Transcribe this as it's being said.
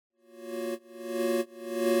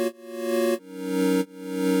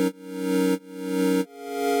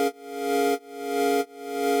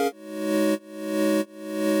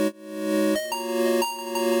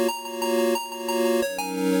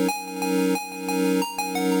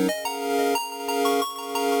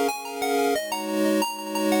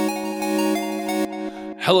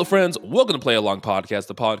Hello, friends. Welcome to Play Along Podcast,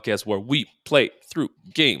 the podcast where we play through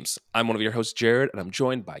games. I'm one of your hosts, Jared, and I'm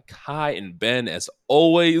joined by Kai and Ben. As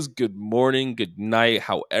always, good morning, good night,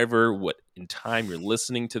 however, what in time you're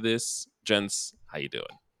listening to this. Gents, how you doing?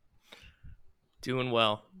 Doing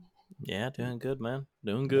well. Yeah, doing good, man.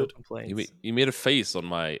 Doing No good. complaints. You made a face on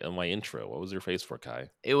my intro. What was your face for, Kai?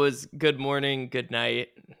 It was good morning, good night,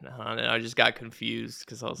 and I just got confused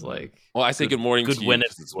because I was like, Well, I say good morning Good to you. win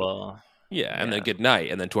 'cause as it's- well. Yeah, and then Yeah. good night.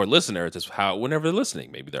 And then to our listeners, it's how whenever they're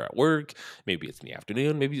listening. Maybe they're at work, maybe it's in the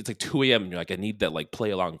afternoon, maybe it's like 2 a.m. and you're like, I need that like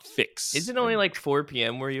play along fix. is it only And like 4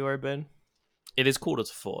 p.m. where you are, Ben? It is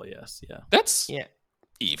 3:45, yes, yeah. that's Yeah.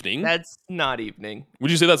 evening? That's not evening.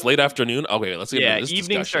 Would you say that's late afternoon? Okay, let's get Yeah, into this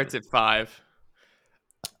evening discussion. starts at 5.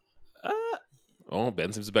 Oh,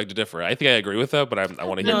 Ben seems to beg to differ. I think I agree with that, but I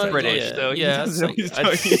want to hear Ben's Ben's British, thoughts. though. He yeah, doesn't know it's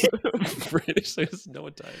what he's talking British, so he doesn't know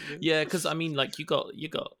what time it is. Yeah, because I mean, like you got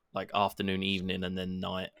like afternoon, evening, and then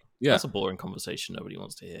night. Yeah. That's a boring conversation nobody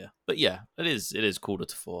wants to hear. But yeah, it is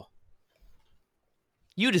 3:45.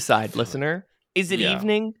 You decide, listener. Is it Yeah.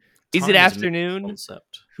 evening? Is Time it a afternoon?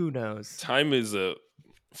 Concept. Who knows? Time is a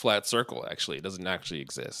flat circle, actually. It doesn't actually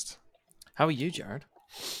exist. How are you, Jared?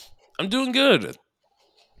 I'm doing good.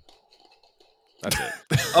 That's it.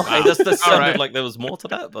 Okay, that All sounded right. like there was more to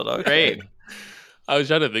that, but okay. Great. I was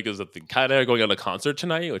trying to think of something. Kind of going on a concert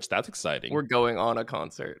tonight, which that's exciting. We're going on a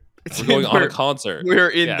concert. We're going on a concert. We're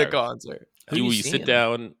in Yeah. the concert. Who Do you we seeing? sit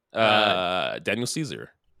down? Daniel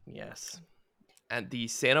Caesar. Yes. At the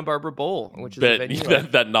Santa Barbara Bowl, which is a Bet venue.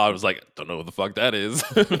 that nod was like, don't know what the fuck that is.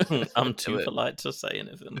 I'm too it. polite to say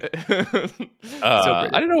anything. I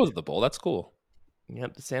didn't know it was at the bowl. That's cool.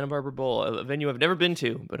 Yep, the Santa Barbara Bowl, a venue I've never been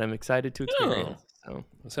to, but I'm excited to experience. So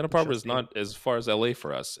Santa Barbara is Interesting. not as far as LA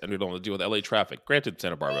for us, and we don't have to deal with LA traffic. Granted,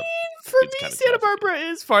 Santa Barbara. for It's me, kinda Santa trafficy. Barbara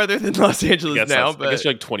is farther than Los I Angeles guess, now, I but guess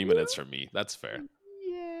you're like 20 minutes from me. That's fair.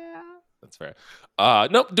 yeah. That's fair.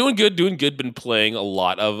 Nope, doing good. Been playing a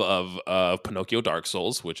lot of Pinocchio Dark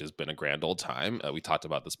Souls, which has been a grand old time. We talked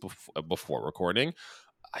about this before recording.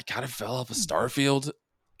 I kind of fell off of Starfield,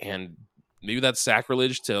 and maybe that's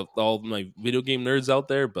sacrilege to all my video game nerds out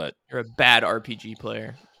there, but You're a bad RPG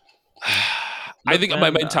player. I think my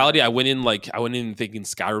man, mentality, I went in thinking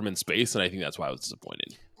Skyrim in space, and I think that's why I was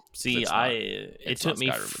disappointed. See, It's not- it it's took not me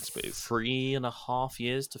Skyrim in space. 3.5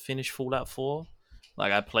 years to finish Fallout 4.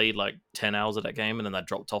 Like I played like 10 hours of that game and then I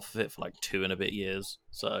dropped off of it for like 2 and a bit years.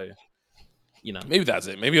 So, you know, Maybe that's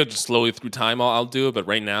it. Maybe I'll just slowly through time I'll do it. But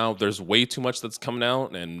right now, there's way too much that's coming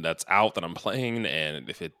out and that's out that I'm playing. And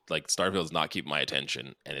if it like Starfield's not keeping my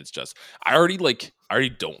attention, and it's just I already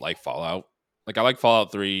don't like Fallout. Like I like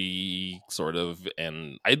Fallout 3 sort of,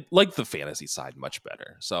 and I like the fantasy side much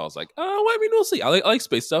better. So I was like, oh, I mean, we'll see. I like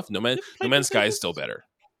space stuff. No Man's Sky is still better.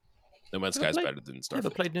 No Man's Sky is played- better than ever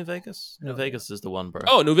Starfield. played New Vegas? New Vegas is the one, bro.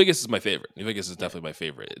 Oh, New Vegas is my favorite. New Vegas is definitely my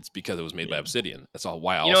favorite. It's because it was made by Yeah. Obsidian. That's all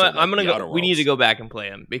why I You also know what? like I'm gonna the Outer go. We need to Worlds. go back and play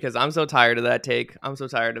him because I'm so tired of that take. I'm so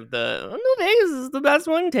tired of the New Vegas is the best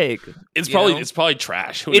one take. It's you probably know? it's probably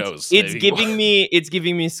trash. Who It's knows? it's Maybe.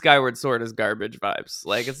 giving me Skyward Sword as garbage vibes.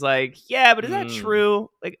 Like it's like, yeah, but is that true?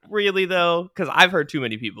 Like really though? Because I've heard too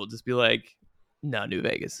many people just be like, "No, New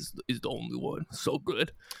Vegas is the only one. So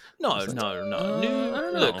good." No. I don't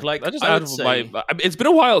Look, know. like I just I out would of say, my. It's been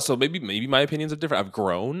a while, so maybe my opinions are different. I've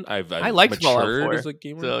grown. I've I liked Fallout matured 4, as a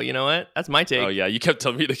gamer. So you know what? That's my take. Oh yeah, you kept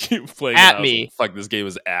telling me to keep playing At it. I was me. like, fuck, this game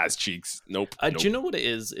is ass cheeks. Nope. do you know what it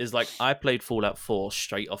is? Is like I played Fallout 4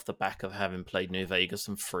 straight off the back of having played New Vegas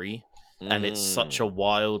and 3. And it's such a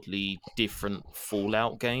wildly different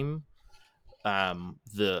Fallout game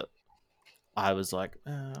that I was like,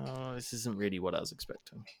 oh, this isn't really what I was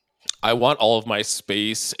expecting. I want all of my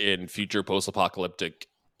space in future post-apocalyptic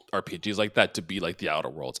RPGs like that to be like the Outer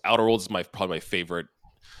Worlds. Outer Worlds is probably my favorite.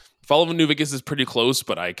 Fall of New Vegas is pretty close,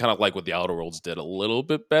 but I kind of like what the Outer Worlds did a little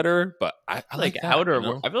bit better. But I like that, Outer. you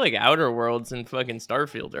know? I feel like Outer Worlds and fucking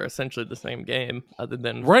Starfield are essentially the same game, other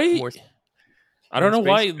than Right? more I don't know space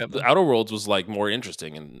why travel. the Outer Worlds was like more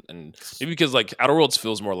interesting, and maybe because like Outer Worlds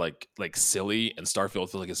feels more like silly, and Starfield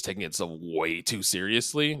feels like it's taking itself way too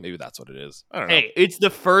seriously. Maybe that's what it is. I don't know. Hey, it's the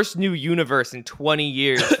first new universe in 20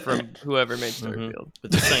 years from whoever made Starfield.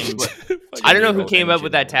 With the same, I don't know who Unreal came up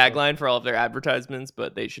with that Engine or whatever. tagline for all of their advertisements,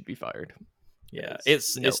 but they should be fired. yeah,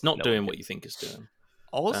 It's- it's no, not no doing one what can. you think it's doing.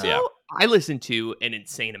 Also, Yeah. I listen to an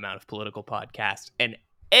insane amount of political podcasts, and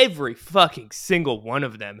every fucking single one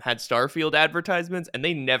of them had Starfield advertisements, and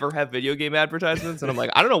they never have video game advertisements. And I'm like,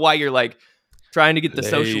 I don't know why you're like trying to get the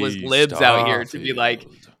socialist libs out here to be like,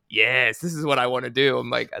 yes, this is what I want to do. I'm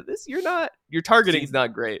like, your targeting's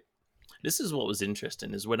not great. This is what was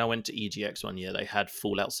interesting is when I went to EGX one year, they had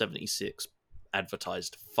Fallout 76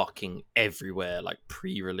 advertised fucking everywhere, like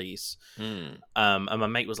pre-release. Hmm. And my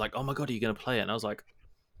mate was like, "Oh my god, are you gonna play it?" And I was like,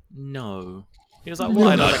 "No." He was like, I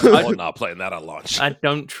 "Why?" like, Like, I'm not playing that on launch. I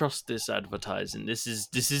don't trust this advertising. This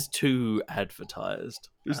is too advertised.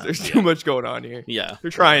 There's too much going on here. Yeah, They're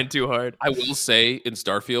trying too hard. I will say in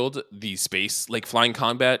Starfield, the space like flying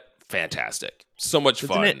combat, fantastic. So much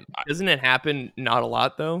fun. Doesn't it happen not a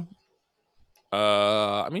lot though?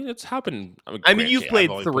 I mean, it's happened. I mean, you've played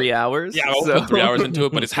 3 hours. Yeah, I'll put 3 hours into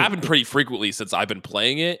it, but it's happened pretty frequently since I've been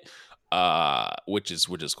playing it. Which is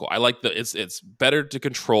cool. I like it's better to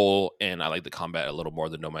control, and I like the combat a little more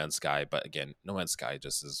than No Man's Sky. But again, No Man's Sky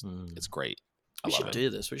just is it's great. We should do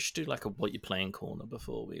this. We should do like a what you're playing corner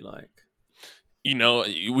before we like. You know,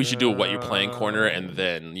 we should do a what you're playing corner, and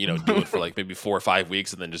then do it for like maybe 4 or 5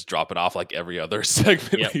 weeks, and then just drop it off like every other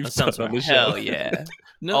segment. Yeah, that sounds on the right. show. Hell yeah.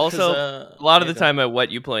 No, Also, a lot of the time, what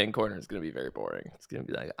you playing corner is going to be very boring. It's going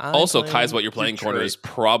to be like Also, Kai's what you're playing corner is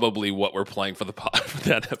probably what we're playing for the pod for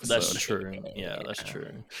that episode. That's true. Yeah, that's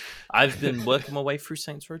true. I've been working my way through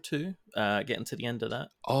Saints Row 2, getting to the end of that.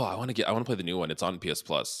 Oh, I want to play the new one. It's on PS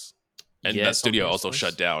Plus, and Yeah, that it's on studio PS also Plus.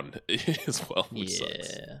 shut down as well. Which Yeah.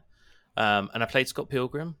 sucks. And I played Scott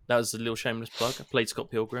Pilgrim. That was a little shameless plug. I played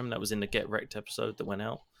Scott Pilgrim. That was in the Get Wrecked episode that went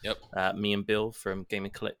out. Yep. Me and Bill from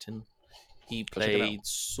Gaming Collecting. He Go check it out. played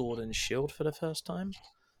Sword and Shield for the first time.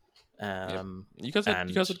 You guys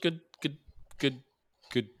had good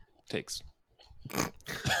takes.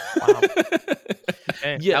 Wow.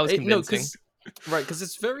 Okay, that was convincing. Because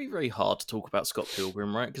it's very, very hard to talk about Scott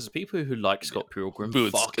Pilgrim, right? Because people who like Scott Pilgrim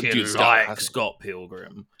Boots. fucking Dude, like Scott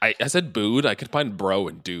Pilgrim. I said booed. I could find bro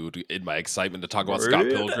and dude in my excitement to talk about Scott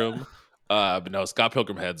Rude. Pilgrim. But no, Scott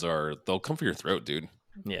Pilgrim heads they'll come for your throat, dude.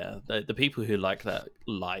 Yeah, the people who like that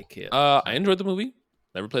like it. I enjoyed the movie.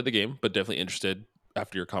 Never played the game, but definitely interested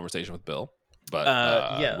after your conversation with Bill. But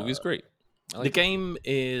yeah. the movie's great. The game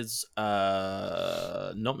is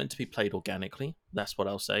not meant to be played organically. That's what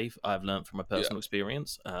I'll say. I've learned from my personal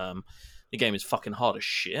experience. The game is fucking hard as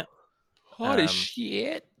shit. Hard as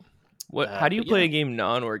shit. How do you play a game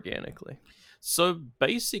non-organically? So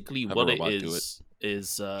basically, Have a what it robot do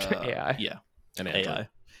is AI. Yeah, An Android.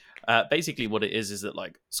 AI. Basically, what it is that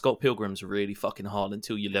like Scott Pilgrim's really fucking hard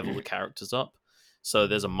until you level the characters up. So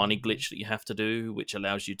there's a money glitch that you have to do, which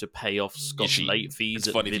allows you to pay off Scott's cheat. late fees It's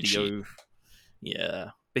at funny if you video. Yeah,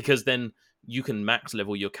 because then you can max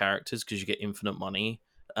level your characters because you get infinite money,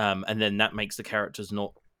 and then that makes the characters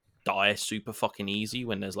not die super fucking easy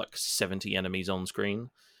when there's like 70 enemies on screen,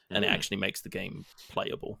 and it actually makes the game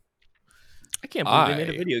playable. I can't believe they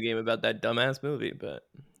made a video game about that dumbass movie, but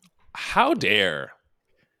How dare?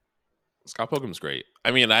 Scott Pilgrim's great.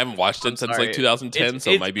 I mean, I haven't watched it since like 2010,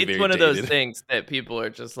 so it might be very It's one of dated. those things that people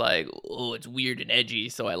are just like, oh, it's weird and edgy,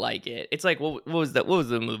 so I like it. It's like, what was that? What was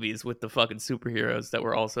the movies with the fucking superheroes that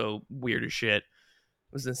were also weird as shit?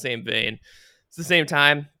 It was in the same vein. It's the same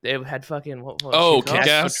time they had fucking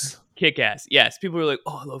Kick-Ass. Kick-Ass. Yes, people were like,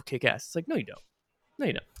 oh, I love Kick-Ass. It's like, no, you don't. No,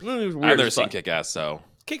 you don't. It was weird I've never as seen fuck. Kick-Ass, so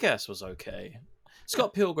Kick-Ass was okay.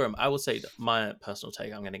 Scott Pilgrim, I will say that my personal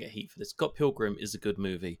take, I'm going to get heat for this. Scott Pilgrim is a good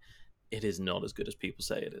movie. It is not as good as people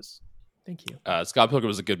say it is. Thank you. Scott Pilgrim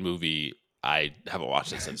is a good movie. I haven't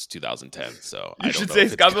watched it since 2010, so I You don't should know say if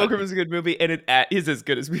it's Scott good. Pilgrim is a good movie, and it is as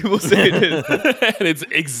good as people say it is. And it's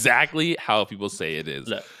exactly how people say it is.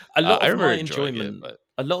 Look, a lot I of remember my enjoying enjoyment, it, but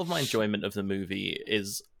a lot of my enjoyment of the movie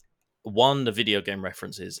is one, the video game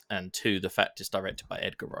references, and two, the fact it's directed by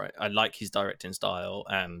Edgar Wright. I like his directing style,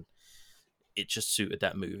 and it just suited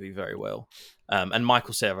that movie very well. And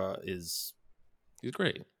Michael Cera is he's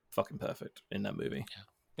great. fucking perfect in that movie.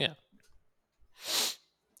 Yeah.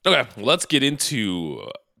 Okay, let's get into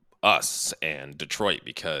us and Detroit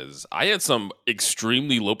because I had some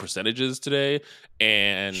extremely low percentages today,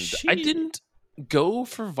 and I Shit. didn't go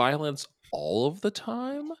for violence all of the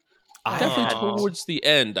time. I Definitely had, towards the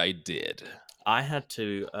end, I did. I had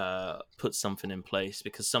to put something in place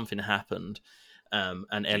because something happened,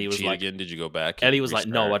 and Ellie was Cheat like, again? Did you go back? Ellie and was like,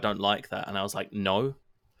 no, I restart? don't like that. And I was like, no,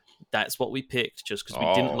 that's what we picked just because we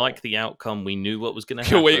didn't Oh. like the outcome. We knew what was going to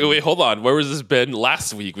happen. Wait, hold on. Where was this been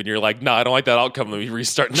last week when you're like, no, I don't like that outcome. Let me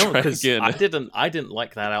restart and No, try because again. I didn't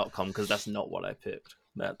like that outcome because that's not what I picked.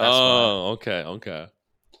 That's why. Okay.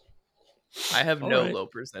 I have All no right. low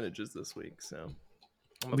percentages this week, so.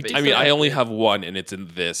 I'm a We base did I mean, fan. I only have one, and it's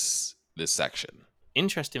in this section.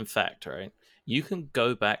 Interesting fact, right? You can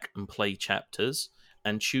go back and play chapters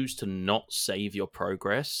and choose to not save your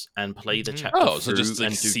progress and play the Mhm. chapter Oh, so just through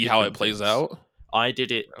like and do see how it different plays things. out. I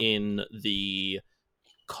did it in the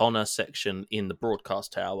Connor section in the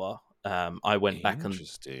broadcast tower. I went back and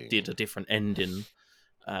Interesting. did a different ending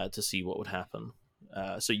to see what would happen.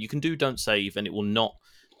 So you can do don't save, and it will not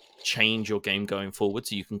change your game going forward.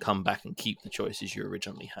 So you can come back and keep the choices you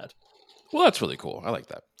originally had. Well, that's really cool. I like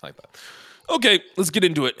that. Okay, let's get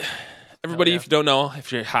into it. Everybody, if you don't know,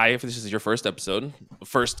 if you're high, if this is your first episode,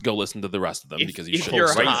 first go listen to the rest of them because you should you're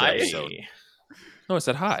start this high. episode. No, I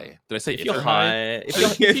said hi. Did I say If you're high,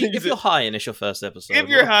 if you're high and it's your first episode, If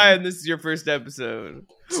you're high and this is your first episode,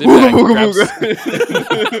 Sit back,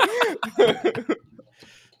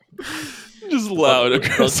 just loud,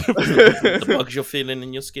 aggressive. The bugs you're feeling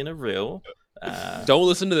in your skin are real. Don't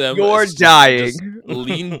listen to them. you're Just dying.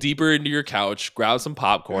 lean deeper into your couch, grab some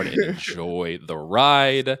popcorn, and enjoy the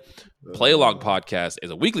ride. Play Along Podcast is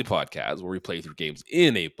a weekly podcast where we play through games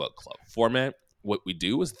in a book club format. What we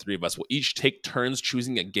do is the three of us will each take turns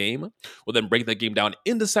choosing a game. We'll then break that game down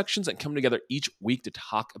into sections and come together each week to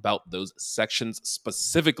talk about those sections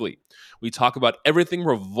specifically. We talk about everything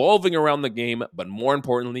revolving around the game, but more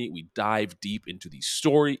importantly, we dive deep into the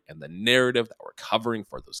story and the narrative that we're covering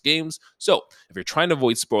for those games. So if you're trying to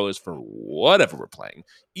avoid spoilers for whatever we're playing,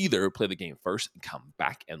 either play the game first and come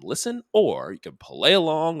back and listen, or you can play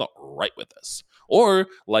along right with us. Or,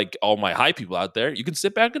 like all my high people out there, you can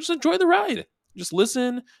sit back and just enjoy the ride. Just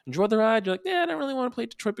listen, enjoy the ride. You're like, I don't really want to play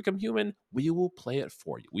Detroit Become Human. We will play it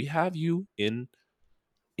for you. We have you in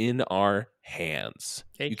our hands.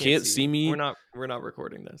 You can't see me. We're not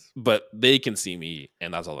recording this, but they can see me,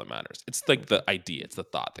 and that's all that matters. It's like the idea, it's the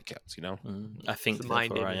thought that counts. I think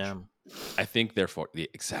therefore I am. I think therefore,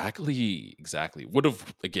 exactly. Would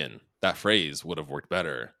have again that phrase would have worked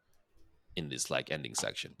better in this like ending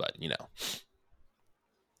section, but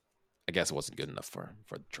I guess it wasn't good enough for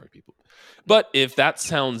Detroit people. But if that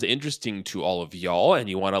sounds interesting to all of y'all and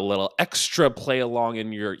you want a little extra play along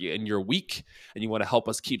in your week and you want to help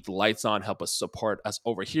us keep the lights on, help us support us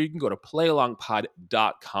over here, you can go to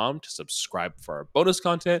playalongpod.com to subscribe for our bonus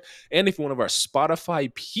content. And if you're one of our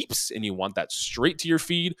Spotify peeps and you want that straight to your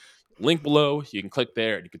feed, link below, you can click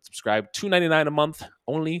there and you can subscribe. $2.99 a month,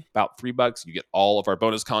 only about $3. You get all of our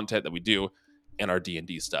bonus content that we do and our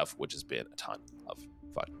D&D stuff, which has been a ton of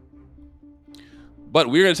fun. But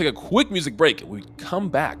we're going to take a quick music break. When we come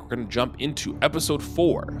back, we're going to jump into episode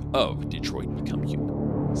 4 of Detroit Become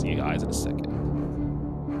Human. See you guys in a second.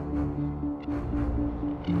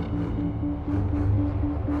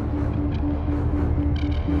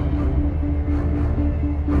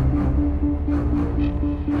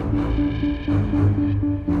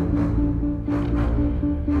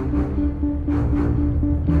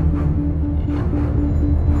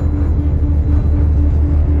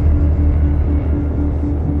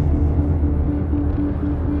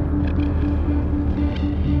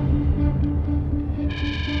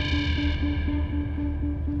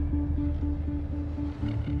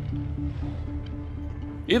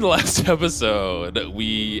 In the last episode,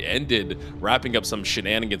 we ended wrapping up some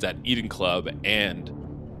shenanigans at Eden Club and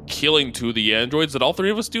killing 2 of the androids. Did all 3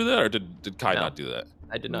 of us do that, or did Kai not do that?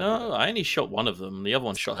 I did not. No, I only shot one of them. The other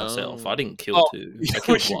one shot herself. I didn't kill 2. I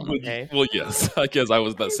killed 1. Okay. Well, yes, I guess I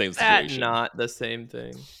was that same situation. That's not the same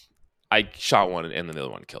thing. I shot one, and then the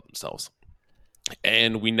other one killed themselves.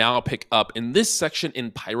 And we now pick up in this section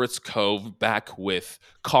in Pirates Cove, back with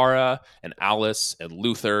Kara and Alice and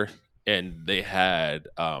Luther. And they had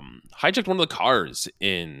hijacked one of the cars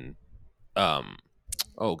in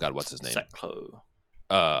oh god, what's his name?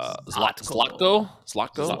 Zlatko.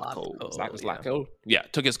 Yeah,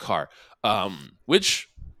 took his car. Which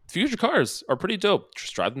future cars are pretty dope.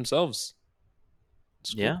 Just drive themselves.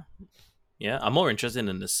 Cool. Yeah. I'm more interested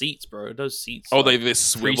in the seats, bro. Those seats. Oh, they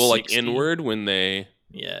swivel like inward when they.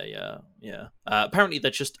 Yeah. Apparently, they're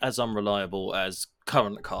just as unreliable as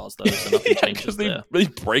current cars, though. So nothing changes there. They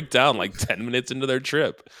break down like 10 minutes into their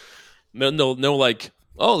trip. No, like,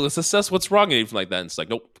 oh, let's assess what's wrong, anything like that. And it's like,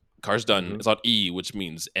 nope, car's done. Mm-hmm. It's on E, which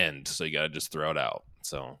means end. So you gotta just throw it out.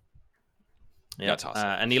 So yeah,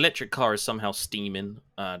 and the electric car is somehow steaming.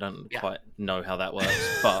 I don't quite know how that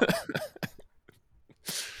works, but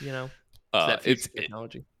it's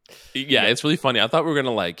technology. Yeah, it's really funny. I thought we were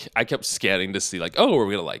gonna I kept scanning to see we're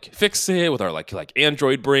gonna fix it with our like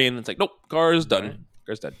Android brain. It's like, nope, car's done. Right.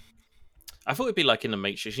 Car's dead. I thought it'd be like in the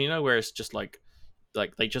Matrix, where it's just like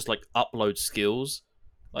they just upload skills.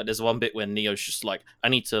 Like there's one bit where Neo's just like, I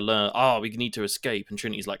need to learn. Oh, we need to escape, and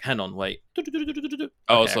Trinity's like, hang on, wait.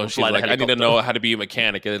 Oh, so she's like, I need to know how to be a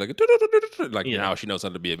mechanic, and now she knows how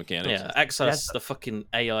to be a mechanic. Yeah, access the fucking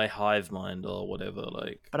AI hive mind or whatever.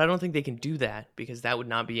 But I don't think they can do that because that would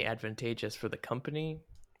not be advantageous for the company.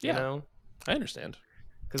 You know, I understand.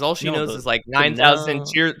 Because all she knows is 9,000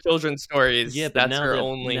 children's stories. Yeah, but that's her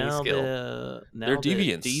only skill. They're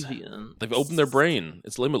deviants. They've opened their brain.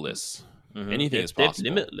 It's limitless. Mm-hmm. Anything is possible.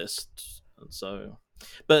 They're limitless. So,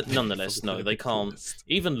 but nonetheless, no, Focus they on the can't. coolest.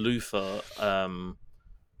 Even Luther,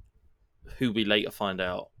 who we later find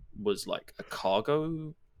out was like a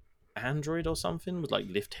cargo android or something, with like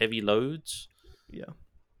lift heavy loads. Yeah.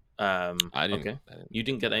 I didn't. Okay. I didn't You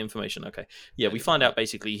didn't get that information. Okay. Yeah, I we did find not. out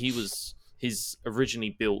basically he's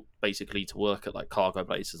originally built basically to work at like cargo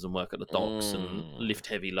bases and work at the docks and lift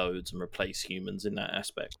heavy loads and replace humans in that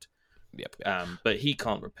aspect. Yep. But he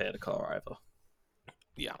can't repair the car either.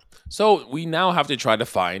 Yeah. So we now have to try to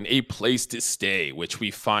find a place to stay, which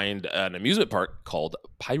we find an amusement park called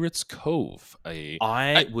Pirates Cove.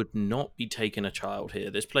 I would not be taking a child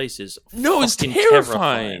here. This place is It's fucking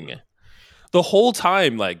terrifying. The whole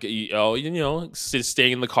time, like,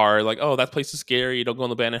 staying in the car, like, oh, that place is scary. You don't go in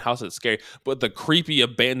the abandoned house, it's scary. But the creepy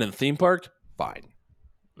abandoned theme park, fine.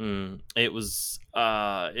 It was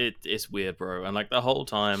it's weird, bro. And like the whole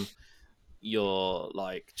time you're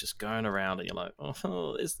like just going around and you're like,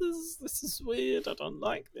 oh, this is weird. I don't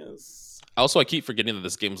like this. Also, I keep forgetting that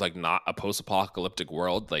this game's like not a post-apocalyptic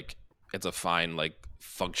world. Like, it's a fine, like,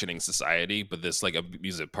 functioning society, but this like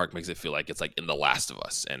amusement park makes it feel like it's like in The Last of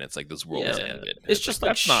Us, and it's like this world is ended. It's just like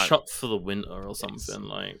that's not shut for the winter or something.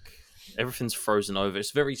 Like everything's frozen over. It's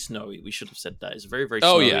very snowy. We should have said that. It's very very.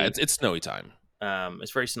 Oh snowy. yeah, it's snowy time.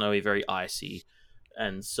 It's very snowy, very icy,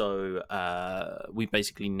 and so we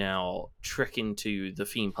basically now trek into the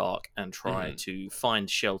theme park and try to find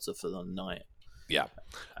shelter for the night. Yeah.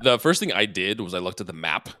 The first thing I did was I looked at the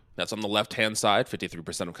map that's on the left-hand side.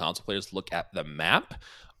 53% of console players look at the map.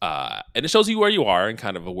 And it shows you where you are and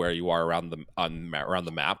kind of where you are around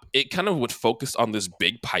the map. It kind of would focus on this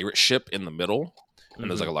big pirate ship in the middle. And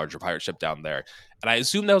there's like a larger pirate ship down there. And I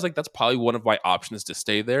assumed that's probably one of my options to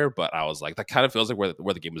stay there. But I was like, that kind of feels like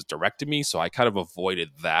where the game was directing me. So I kind of avoided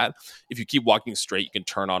that. If you keep walking straight, you can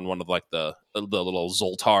turn on one of like the little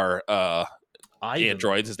Zoltar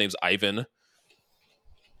androids. His name's Ivan.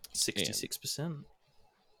 66%.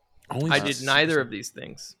 I did neither of these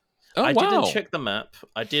things. Oh, I wow. didn't check the map.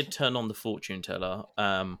 I did turn on the fortune teller.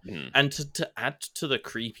 And to add to the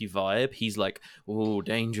creepy vibe, he's like, "Oh,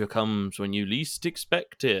 danger comes when you least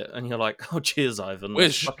expect it," and you're like, "Oh, cheers, Ivan."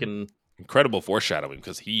 Which fucking incredible foreshadowing,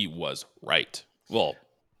 because he was right. Well,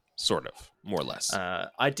 sort of, more or less.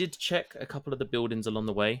 I did check a couple of the buildings along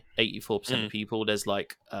the way. 84% of people. There's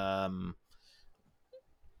like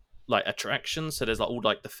attractions. So there's like all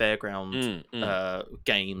like the fairground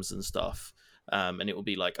games and stuff. And it will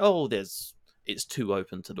be like, oh, it's too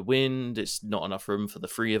open to the wind. It's not enough room for the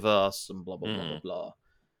three of us, and blah blah blah blah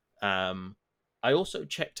blah. I also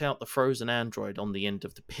checked out the frozen android on the end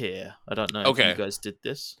of the pier. I don't know if you guys did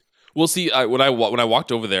this. Well, see, when I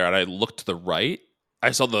walked over there and I looked to the right,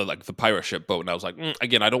 I saw the pirate ship boat, and I was like,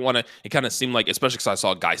 again, I don't want to. It kind of seemed like, especially because I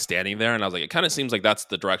saw a guy standing there, and I was like, it kind of seems like that's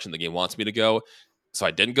the direction the game wants me to go. So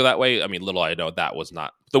I didn't go that way. I mean, little I know that was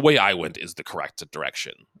not the way I went. Is the correct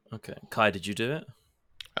direction. Okay, Kai, did you do it?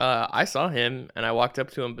 I saw him and I walked up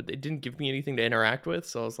to him, but they didn't give me anything to interact with,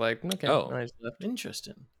 so I was like, okay. Oh, I just left.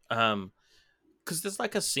 Interesting. Because there's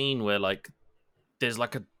like a scene where like there's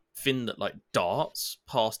like a thing that like darts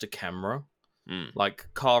past a camera. Like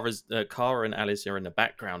Kara and Alice are in the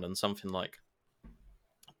background, and something like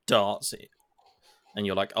darts it, and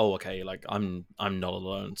you're like, oh, okay, like I'm not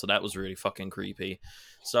alone. So that was really fucking creepy.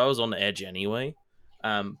 So I was on the edge anyway.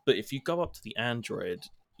 But if you go up to the android,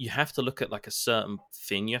 you have to look at like a certain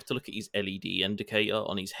thing. You have to look at his LED indicator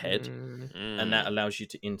on his head, and that allows you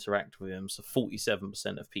to interact with him. So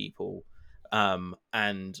 47% of people,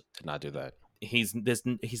 and did not do that. His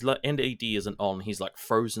like LED isn't on. He's like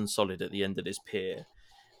frozen solid at the end of this pier,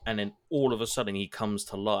 and then all of a sudden he comes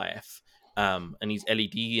to life, and his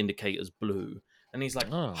LED indicator's blue, and he's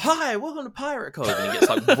like, "Hi, welcome to Pirate Cove," and he gets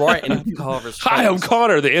like right in Carver's face. Hi, I'm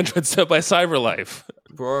Connor, the android sent by CyberLife.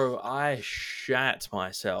 Bro, I shat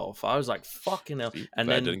myself. I was like, "Fucking hell!" And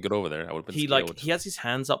I then didn't get over there. I would have been scared. He has his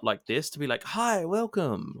hands up like this to be like, "Hi,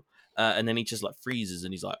 welcome," and then he just like freezes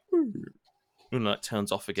and he's like, and like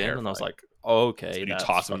turns off again. Terrifying. And I was like, okay, so you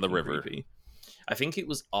toss him in the river. Creepy. I think it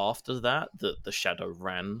was after that the shadow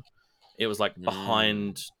ran. It was like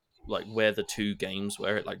behind like where the two games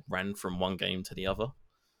were. It like ran from one game to the other.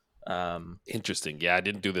 Interesting. Yeah, I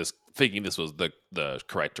didn't do this thinking this was the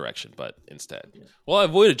correct direction, but instead, well, I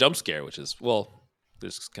avoided a jump scare, which is, well,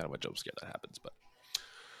 there's kind of a jump scare that happens,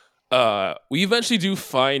 but we eventually do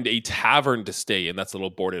find a tavern to stay in that's a little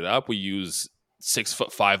boarded up. We use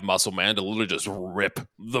 6'5" muscle man to literally just rip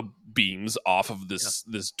the beams off of this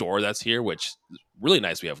door that's here, which is really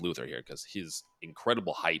nice. We have Luther here because his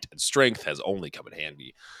incredible height and strength has only come in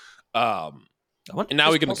handy. And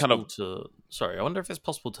now we can kind of I wonder if it's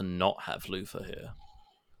possible to not have Luther here.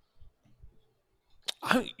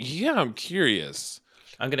 I'm curious.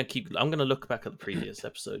 I'm gonna look back at the previous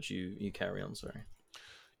episodes. You carry on. Sorry.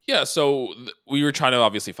 Yeah, so we were trying to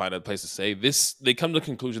obviously find a place to say this. They come to the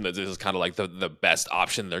conclusion that this is kind of like the best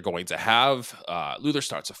option they're going to have. Luther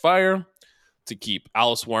starts a fire to keep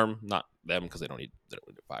Alice warm, not them because they don't need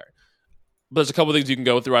a fire. But there's a couple things you can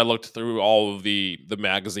go through. I looked through all of the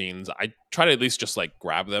magazines. I try to at least just like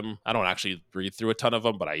grab them. I don't actually read through a ton of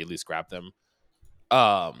them, but I at least grab them.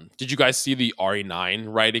 Did you guys see the RE9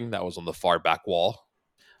 writing that was on the far back wall?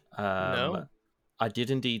 No. I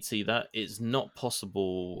did indeed see that. It's not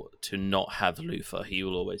possible to not have Luther. He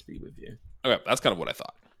will always be with you. Okay, that's kind of what I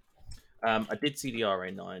thought. I did see the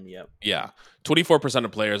RA9, yep. Yeah. 24%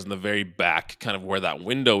 of players in the very back, kind of where that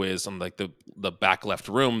window is, on like the back left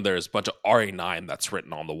room, there's a bunch of RA9 that's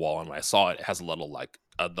written on the wall. And when I saw it, it has a little like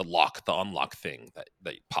the unlock thing that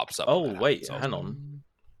pops up. Oh, wait, hang on.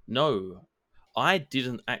 No, I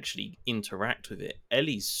didn't actually interact with it.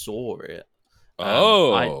 Ellie saw it.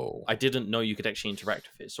 I didn't know you could actually interact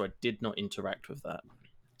with it, so I did not interact with that.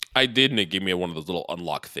 I did, and it gave me one of those little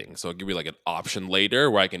unlock things. So it'll give me like an option later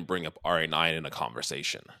where I can bring up RA9 in a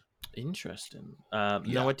conversation. Interesting.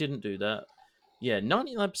 No, I didn't do that. Yeah,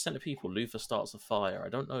 99% of people, Luther starts a fire. I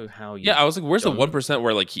don't know how you... Yeah, I was like, where's the 1%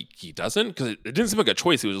 where like he doesn't? Because it didn't seem like a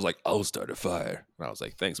choice. He was just like, I'll start a fire. And I was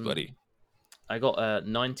like, thanks, buddy. I got a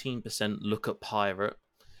 19% look at pirate.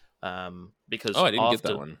 Because I didn't get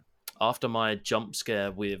that one. After my jump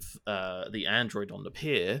scare with the android on the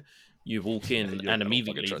pier, you walk in and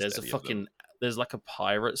immediately there's like a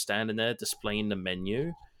pirate standing there displaying the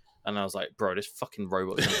menu, and I was like, bro, this fucking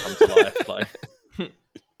robot's gonna come to life. Like,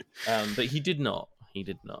 but he did not.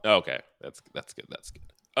 Okay, that's good.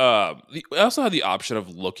 I also had the option of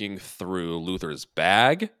looking through Luther's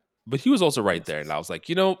bag, but he was also right there, and I was like,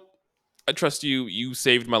 I trust you. You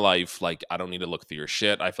saved my life. Like, I don't need to look through your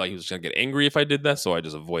shit. I feel like he was going to get angry if I did that, so I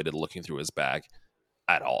just avoided looking through his bag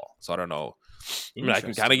at all. So I don't know. I mean, I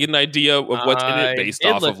can kind of get an idea of what's in it based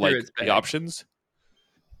off of like the options.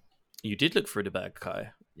 You did look through the bag,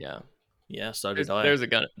 Kai. Yeah. Yeah, so did I. There's a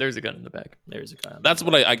gun. There's a gun in the bag. There's a gun. That's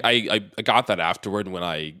what I got that afterward when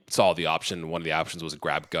I saw the option. One of the options was a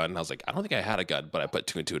grab gun. I was like, I don't think I had a gun, but I put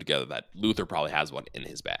two and two together that Luther probably has one in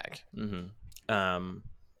his bag. Mm-hmm.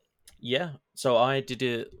 Yeah, so I did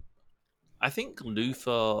it. I think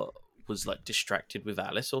Luther was like distracted with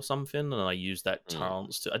Alice or something, and I used that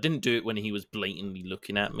chance to. I didn't do it when he was blatantly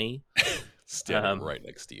looking at me, standing right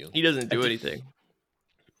next to you. He doesn't do anything.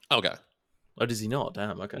 Okay. Oh, does he not?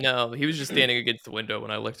 Damn. Okay. No, he was just standing against the window when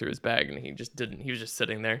I looked through his bag, and he just didn't. He was just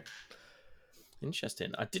sitting there.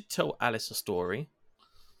 Interesting. I did tell Alice a story.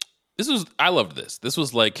 I loved this. This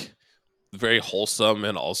was like very wholesome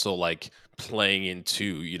and also like playing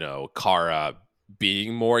into, Kara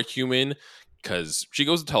being more human, because she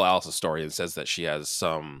goes to tell Alice a story and says that she has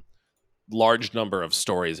some large number of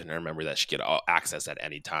stories in her memory that she can access at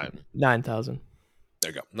any time. 9,000.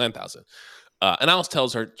 There you go. 9,000. And Alice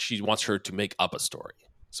tells her she wants her to make up a story.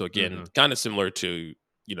 So again, kind of similar to,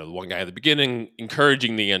 the one guy at the beginning,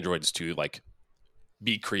 encouraging the androids to like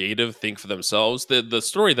be creative, think for themselves. The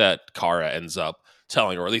story that Kara ends up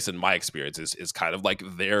telling, or at least in my experience, is kind of like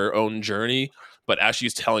their own journey. But as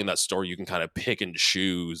she's telling that story, you can kind of pick and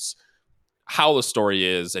choose how the story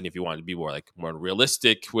is, and if you want to be more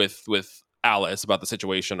realistic with Alice about the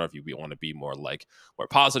situation, or if you want to be more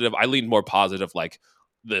positive. I leaned more positive, like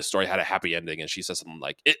the story had a happy ending, and she says something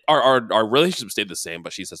like our relationship stayed the same,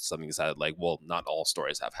 but she says something that like, well, not all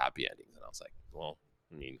stories have happy endings. And I was like, well,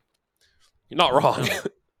 I mean, you're not wrong.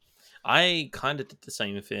 I kind of did the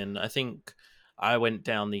same thing. I think I went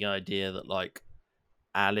down the idea that like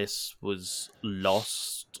Alice was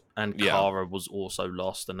lost and Kara was also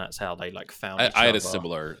lost, and that's how they like found each other. I had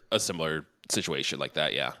a similar situation like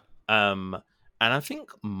that, yeah. And I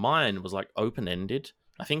think mine was like open ended.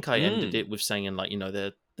 I think I ended it with saying like,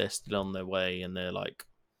 they're still on their way, and they're like,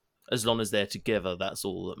 as long as they're together, that's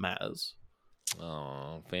all that matters.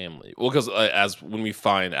 Oh, family. Well, because as when we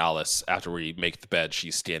find Alice after we make the bed,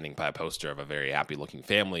 she's standing by a poster of a very happy looking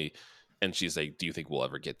family. And she's like, do you think we'll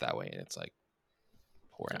ever get that way? And it's like,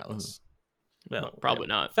 poor Alice. Well, probably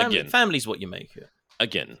not. Family's what you make here.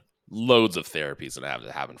 Again, loads of therapies that have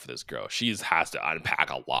to happen for this girl. She has to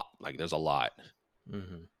unpack a lot. Like, there's a lot.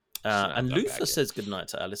 Mm-hmm. And Luther says goodnight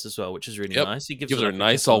to Alice as well, which is really nice. He gives her a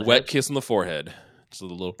nice, all wet kiss on the forehead. Just a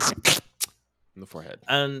little in the forehead.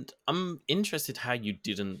 And I'm interested how you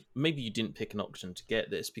didn't pick an option to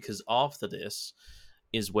get this, because after this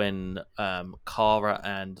is when Kara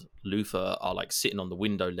and Luther are like sitting on the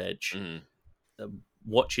window ledge,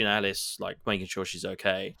 watching Alice, like making sure she's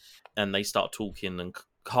okay, and they start talking. And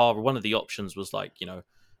Kara, one of the options was like,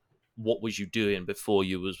 what was you doing before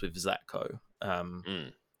you was with Zatko?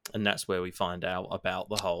 Mm. And that's where we find out about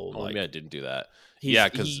the whole. Oh, like, maybe I didn't do that. he's- Yeah,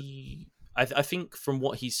 because I think from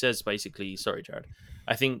what he says, basically, sorry, Jared.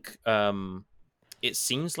 I think it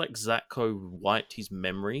seems like Zatko wiped his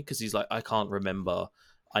memory because he's like, I can't remember.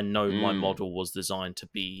 I know my model was designed to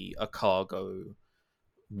be a cargo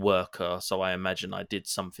worker, so I imagine I did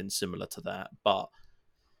something similar to that. But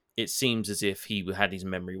it seems as if he had his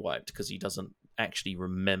memory wiped because he doesn't actually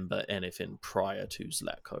remember anything prior to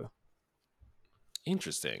Zlatko.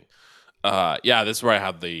 Interesting. Yeah, this is where I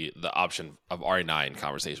have the option of RA9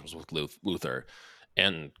 conversations with Luther.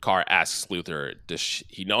 And Carr asks Luther, does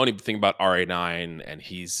he know anything about RA9? And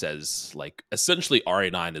he says, like, essentially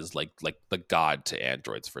RA9 is like the god to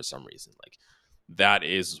androids for some reason. Like, that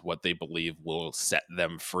is what they believe will set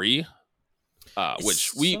them free.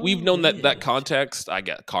 Which we've known that context. I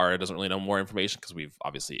get Carr doesn't really know more information because we've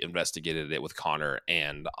obviously investigated it with Connor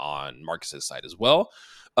and on Marcus's side as well.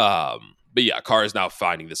 But yeah, Carr is now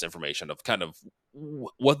finding this information of kind of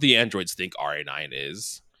what the androids think RA9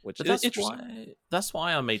 is. Which is interesting. That's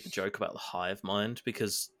why I made the joke about the hive mind,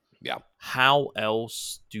 because yeah, how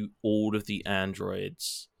else do all of the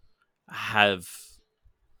androids that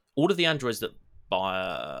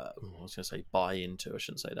buy into, I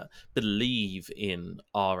shouldn't say that, believe in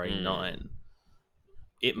RA9?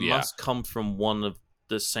 It must come from one of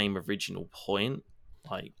the same original point.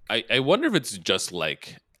 Like, I wonder if it's just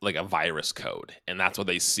like a virus code, and that's what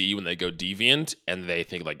they see when they go deviant, and they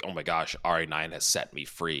think like, oh my gosh, RA9 has set me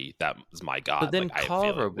free. That is my god. But then like,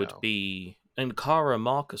 Kara would be, and Kara and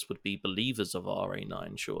Marcus would be believers of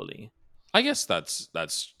RA9, surely. I guess that's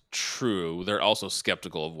true. They're also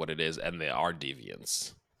skeptical of what it is, and they are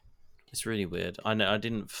deviants. It's really weird. I know I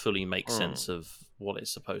didn't fully make sense of what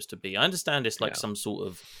it's supposed to be. I understand it's like some sort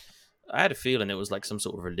of. I had a feeling it was like some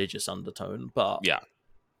sort of religious undertone, but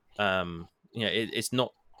it's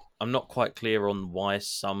not. I'm not quite clear on why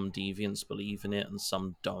some deviants believe in it and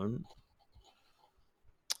some don't.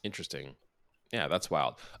 Interesting. Yeah, that's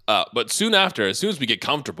wild. But soon after, as soon as we get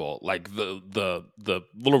comfortable, like the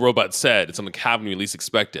little robot said, it's something happening we least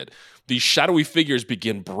expected. These shadowy figures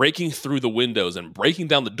begin breaking through the windows and breaking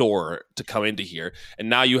down the door to come into here.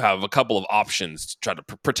 And now you have a couple of options to try to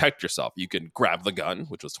protect yourself. You can grab the gun,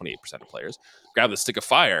 which was 28% of players, grab the stick of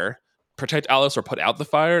fire, protect Alice, or put out the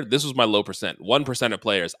fire. This was my low percent. 1% of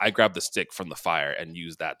players, I grabbed the stick from the fire and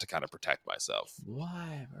used that to kind of protect myself.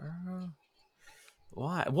 Why, bro?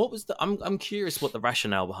 Why? What was the? I'm curious what the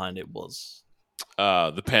rationale behind it was.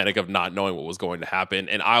 The panic of not knowing what was going to happen,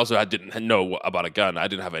 and I also didn't know about a gun. I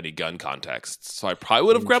didn't have any gun context, so I probably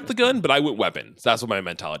would have grabbed the gun, but I went weapons. That's what my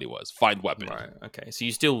mentality was: find weapon. Right. Okay. So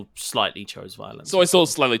you still slightly chose violence. So I still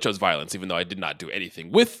slightly chose violence, even though I did not do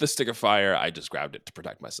anything with the stick of fire. I just grabbed it to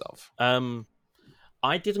protect myself.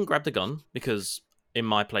 I didn't grab the gun because in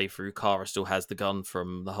my playthrough, Kara still has the gun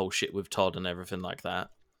from the whole shit with Todd and everything like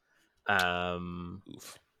that.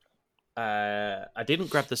 I didn't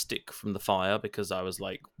grab the stick from the fire because I was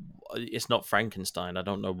like, it's not Frankenstein. I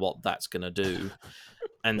don't know what that's going to do.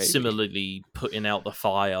 And similarly, putting out the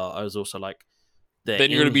fire, I was also like,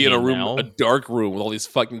 then you're going to be in a room, a dark room with all these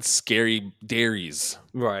fucking scary dairies.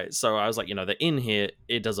 Right. So I was like, they're in here.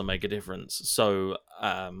 It doesn't make a difference. So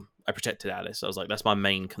I protected Alice. I was like, that's my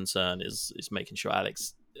main concern is making sure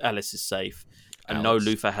Alice is safe. I know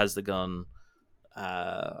Luther has the gun.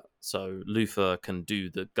 So Luther can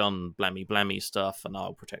do the gun blammy stuff, and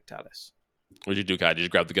I'll protect Alice. What did you do, Kai? Did you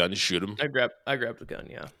grab the gun and shoot him? I grabbed the gun,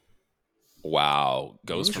 yeah. Wow,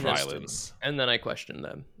 goes for violence. And then I questioned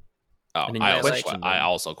them. Oh, I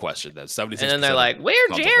also questioned them. 76%. And then they're like, "Where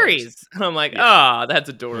Jerry's?" And I'm like, that's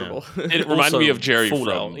adorable. Yeah. It reminded me of Jerry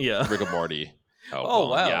from Rick and Morty. Oh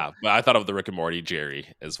wow. Yeah, but I thought of the Rick and Morty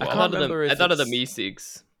Jerry as well. I thought of the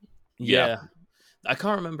Meeseeks. Yeah. I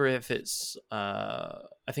can't remember if it's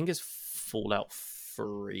I think it's Fallout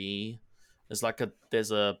 3.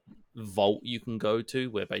 There's a vault you can go to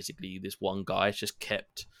where basically this one guy's just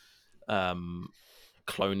kept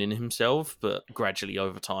cloning himself, but gradually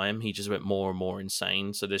over time he just went more and more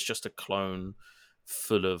insane. So there's just a clone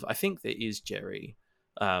full of, I think there is Jerry,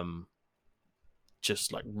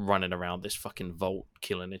 just like running around this fucking vault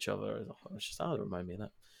killing each other. It's just, remind me of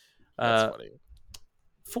that. That's funny.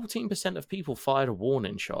 14% of people fired a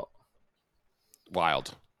warning shot.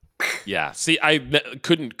 Wild. Yeah. See, I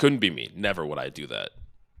couldn't be me. Never would I do that.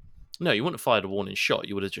 No, you wouldn't have fired a warning shot.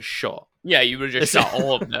 You would have just shot. Yeah, you would have just shot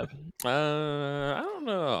all of them. I don't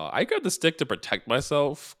know. I grabbed the stick to protect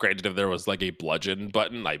myself. Granted, if there was like a bludgeon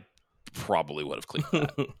button, I probably would have cleaned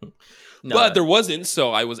that. No. But there wasn't,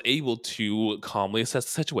 so I was able to calmly assess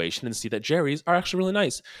the situation and see that Jerry's are actually really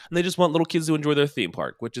nice, and they just want little kids to enjoy their theme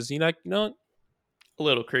park, which is A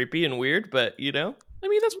little creepy and weird, but I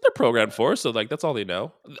mean, that's what they're programmed for. So like, that's all they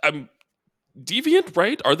know. I'm deviant,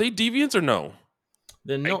 right? Are they deviants or no?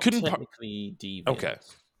 They're not technically deviants. Okay.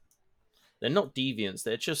 They're not deviants.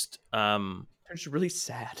 They're just they're just really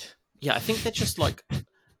sad. Yeah, I think they're just like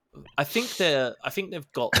I think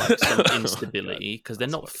they've got like some instability because they're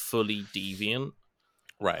not fully deviant.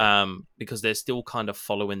 Right. Because they're still kind of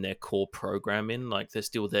following their core programming. Like they're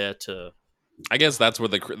still there to. I guess that's where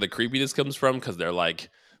the creepiness comes from, because they're like,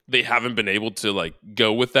 they haven't been able to like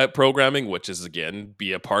go with that programming, which is again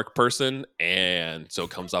be a park person, and so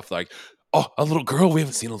it comes off like, oh, a little girl. We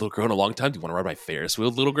haven't seen a little girl in a long time. Do you want to ride my Ferris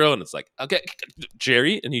wheel, little girl? And it's like, okay,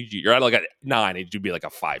 Jerry, and you're at like a 9, and you'd be like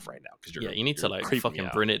a 5 right now because you need to like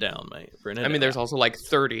fucking bring it down, mate. There's also like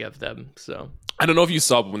 30 of them, so I don't know if you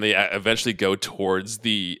saw, but when they eventually go towards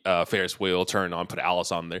the Ferris wheel turn on, put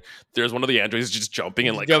Alice on there, there's one of the androids just jumping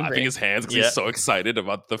and like clapping his hands because he's so excited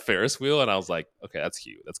about the Ferris wheel, and I was like, okay, that's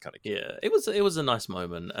cute. That's kind of cute. Yeah, it was a nice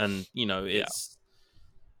moment, and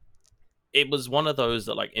it was one of those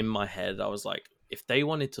that, like, in my head, I was like, if they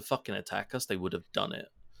wanted to fucking attack us, they would have done it.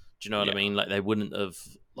 Do you know what I mean? Like, they wouldn't have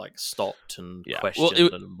like stopped and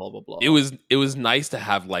questioned and blah blah blah. It was nice to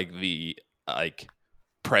have like the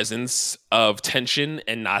presence of tension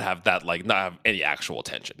and not have any actual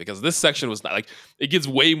tension, because this section was not like, it gets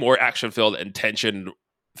way more action filled and tension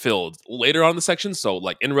filled later on in the section. So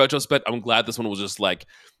like in retrospect, I'm glad this one was just like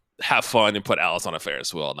have fun and put Alice on a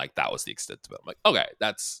Ferris wheel, and like that was the extent of it. I'm like, okay,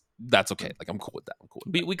 that's okay. Like I'm cool with that.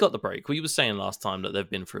 We got the break. We were saying last time that they've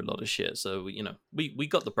been through a lot of shit, so we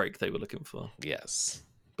got the break they were looking for. Yes,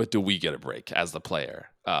 but do we get a break as the player?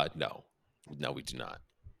 No, we do not.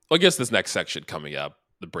 Well, I guess this next section coming up,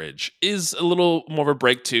 the bridge, is a little more of a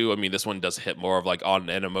break too. I mean, this one does hit more of like on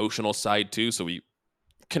an emotional side too. So we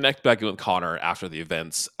connect back with Connor after the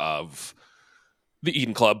events of the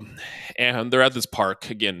Eden Club, and they're at this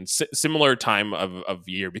park again, similar time of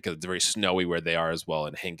year because it's very snowy where they are as well,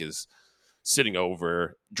 and Hank is sitting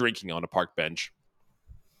over drinking on a park bench.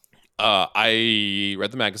 I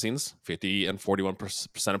read the magazines. 50 and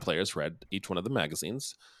 41% of players read each one of the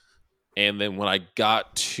magazines, and then when I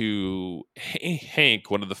got to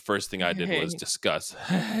Hank, one of the first thing I did was discuss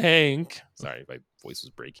Hank. Sorry, my voice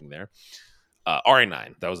was breaking there.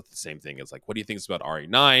 RE9. That was the same thing. It's like, what do you think about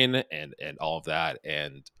RE9 and all of that?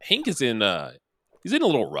 And Hank is in a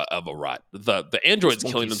little rut of a rut. The androids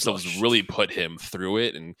killing themselves really put him through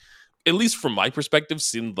it, and at least from my perspective,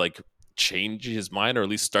 seemed like change his mind, or at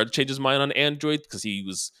least start to change his mind on androids, because he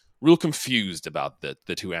was real confused about the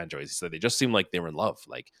two androids. He said they just seemed like they were in love.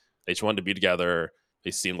 Like they just wanted to be together.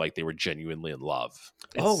 They seemed like they were genuinely in love.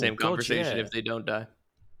 It's the same conversation if they don't die.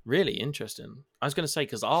 Really interesting. I was going to say,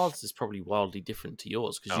 because ours is probably wildly different to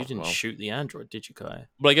yours, because you didn't shoot the android, did you, Kai?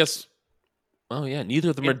 But I guess, oh yeah, neither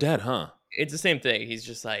of them are dead, huh? It's the same thing. He's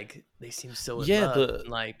just like, they seem so in love. But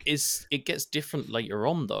like, it gets different later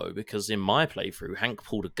on though, because in my playthrough, Hank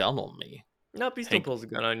pulled a gun on me. Nope, he still pulls a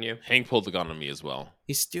gun on you. Hank pulled the gun on me as well.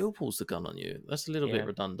 He still pulls the gun on you. That's a little bit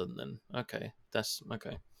redundant then. Okay, that's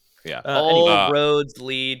okay. Yeah. All roads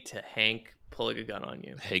lead to Hank pulling a gun on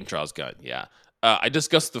you. Hank draws gun, yeah. I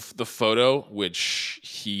discussed the photo, which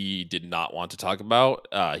he did not want to talk about.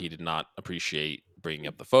 He did not appreciate bringing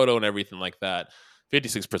up the photo and everything like that.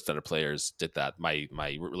 56% of players did that. My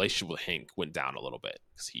relationship with Hank went down a little bit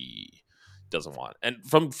because he doesn't want. And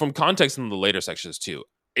from context in the later sections too,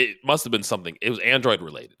 it must have been something. It was Android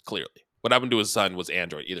related, clearly. What happened to his son was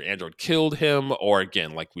Android. Either Android killed him, or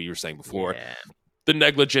again, like we were saying before, the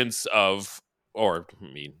negligence of, or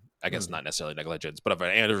I mean, I guess not necessarily negligence, but of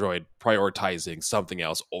an android prioritizing something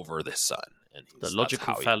else over this son. And the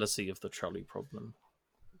logical fallacy of the trolley problem.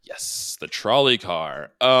 Yes, the trolley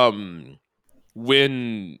car.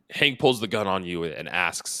 When Hank pulls the gun on you and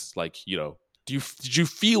asks, like, did you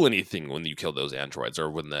feel anything when you killed those androids,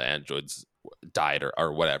 or when the androids died,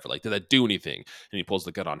 or whatever? Like, did that do anything? And he pulls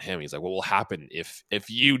the gun on him. He's like, what will happen if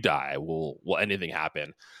you die? Will anything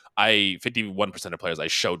happen? 51% of players, I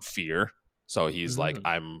showed fear. So he's like,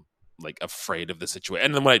 I'm like afraid of the situation.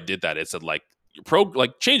 And then when I did that, it said like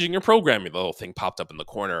changing your programming. The whole thing popped up in the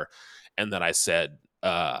corner, and then I said,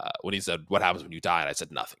 when he said, "What happens when you die?" And I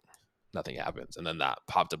said, "Nothing. Nothing happens." And then that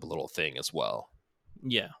popped up a little thing as well.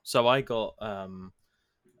 Yeah. So I got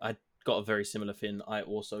a very similar thing. I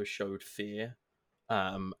also showed fear,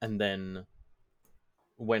 and then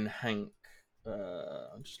when Hank,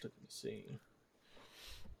 I'm just looking to see.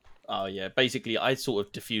 Oh yeah, basically I sort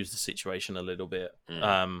of diffused the situation a little bit.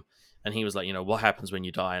 And he was like, what happens when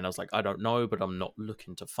you die? And I was like, I don't know, but I'm not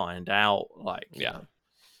looking to find out. Like,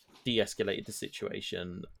 de-escalated the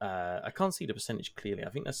situation. I can't see the percentage clearly. I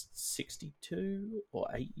think that's 62 or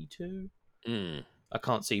 82. I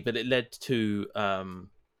can't see, but it led to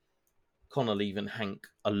Connor leaving Hank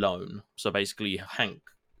alone. So basically, Hank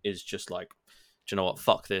is just like, do you know what?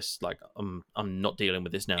 Fuck this. Like, I'm not dealing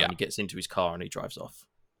with this now. And he gets into his car and he drives off.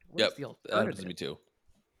 What's the that happens to me alternative? too.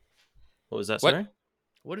 What was that? What? Sorry.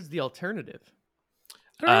 What is the alternative?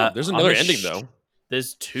 I don't know. There's another ending though.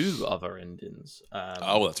 There's 2 other endings.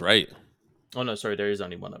 Oh, that's right. Oh no, sorry. There is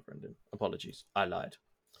only one other ending. Apologies, I lied.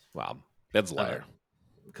 Wow, that's a liar.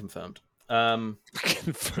 Confirmed.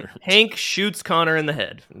 Confirmed. Hank shoots Connor in the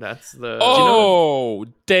head. That's the. Oh,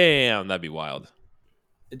 damn, that'd be wild.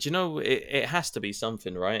 Do you know it has to be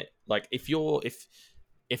something, right? Like if your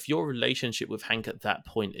relationship with Hank at that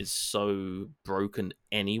point is so broken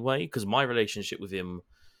anyway, because my relationship with him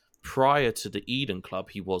prior to the Eden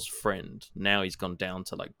Club, he was friend. Now he's gone down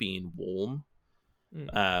to like being warm.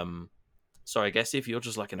 So I guess if you're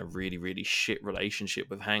just like in a really, really shit relationship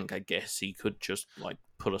with Hank, I guess he could just like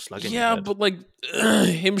pull a slug in your head. But like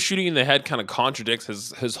him shooting in the head kind of contradicts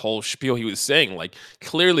his whole spiel he was saying. Like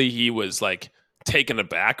clearly he was like taken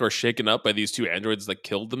aback or shaken up by these 2 androids that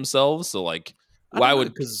killed themselves. So like, why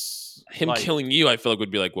would him like, killing you? I feel like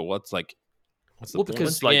would be like, well, what's the point?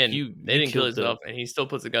 Because like they didn't kill himself, and he still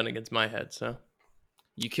puts a gun against my head. So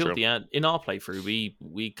you killed in our playthrough.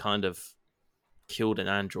 We kind of killed an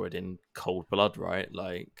android in cold blood, right?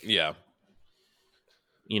 Like, yeah.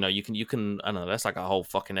 You can. I don't know. That's like a whole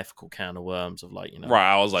fucking ethical can of worms of like,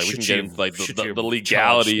 Right. I was like, we can get into like the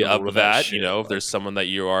legality of that. Shit, if there's someone that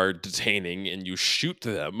you are detaining and you shoot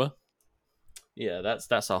them. Yeah,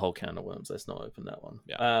 that's a whole can of worms. Let's not open that one.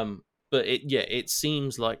 Yeah. But it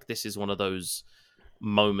seems like this is one of those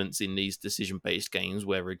moments in these decision-based games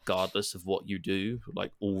where, regardless of what you do,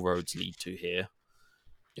 like all roads lead to here.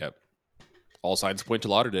 Yep. All signs point to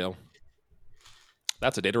Lauderdale.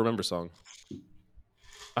 That's a Day to Remember song.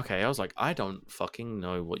 Okay, I was like, I don't fucking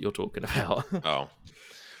know what you're talking about. Oh.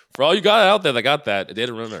 For all you got out there that got that, A Day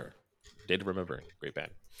to Remember. Day to Remember. Great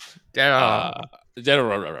band. Day to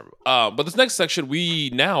Remember. But this next section, we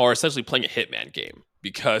now are essentially playing a Hitman game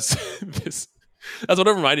because that's what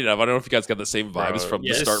it reminded me of. I don't know if you guys got the same vibes from the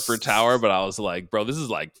Starford Tower, but I was like, bro, this is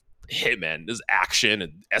like Hitman. This is action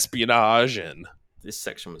and espionage, and this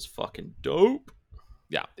section was fucking dope.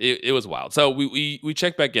 Yeah, it was wild. So we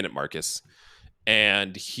check back in at Marcus,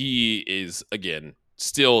 and he is again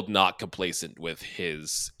still not complacent with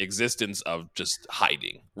his existence of just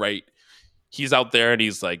hiding, right? He's out there and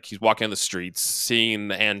he's walking on the streets, seeing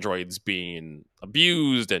the androids being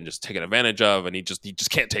abused and just taken advantage of, and he just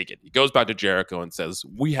can't take it. He goes back to Jericho and says,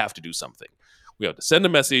 we have to do something. We have to send a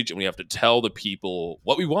message and we have to tell the people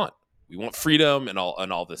what we want. We want freedom and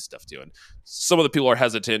all this stuff too. And some of the people are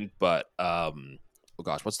hesitant, but oh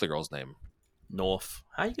gosh, what's the girl's name? North.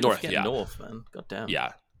 How are you gonna forget North, man? God damn.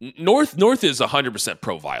 Yeah. North is 100%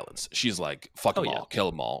 pro-violence. She's like, fuck them all,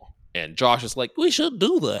 kill them all. And Josh is like, we should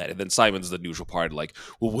do that. And then Simon's the neutral party, like,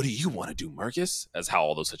 well, what do you want to do, Marcus? As how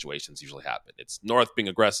all those situations usually happen. It's North being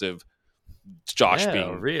aggressive, Josh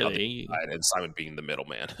being really, and Simon being the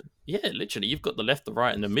middleman. Yeah, literally, you've got the left, the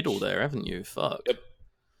right, and the middle there, haven't you? Fuck. Yep.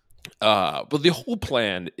 But the whole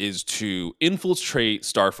plan is to infiltrate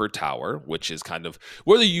Starford Tower, which is kind of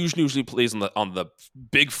where the usually plays on the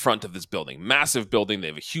big front of this building. Massive building. They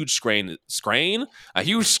have a huge screen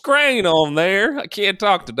on there. I can't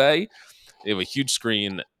talk today. They have a huge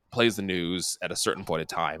screen, plays the news at a certain point in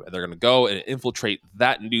time, and they're going to go and infiltrate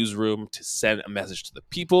that newsroom to send a message to the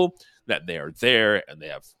people that they are there and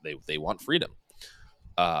they want freedom.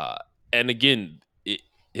 And again,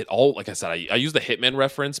 it all, like I said, I use the Hitman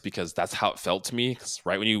reference because that's how it felt to me. Because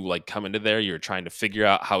right when you like come into there, you're trying to figure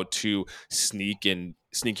out how to sneak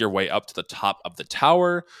your way up to the top of the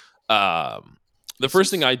tower. The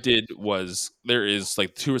first thing I did was there is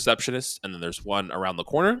like 2 receptionists, and then there's one around the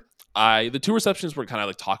corner. The 2 receptionists were kind of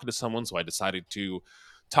like talking to someone, so I decided to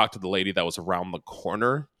talk to the lady that was around the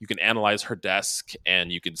corner. You can analyze her desk,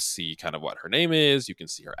 and you can see kind of what her name is. You can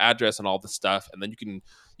see her address and all this stuff, and then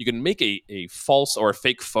you can make a false or a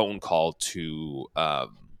fake phone call to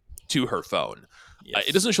her phone. Yes.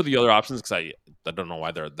 It doesn't show the other options because I don't know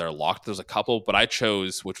why they're locked. There's a couple, but I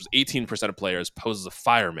chose, which was 18% of players, poses a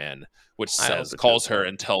fireman, which calls her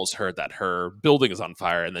and tells her that her building is on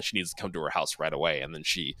fire and that she needs to come to her house right away. And then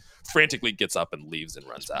she frantically gets up and leaves and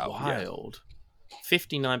runs out. Wild.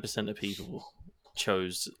 59% of people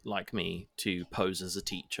chose, like me, to pose as a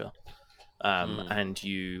teacher. And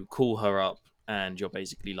you call her up and you're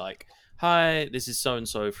basically like, hi, this is so and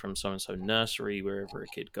so from so and so nursery, wherever a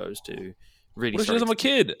kid goes to. Really What if she sorry. doesn't have a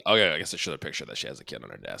kid? Oh yeah, I guess I should have pictured that she has a kid on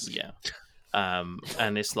her desk. Yeah.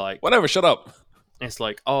 And it's like, Whatever, shut up. it's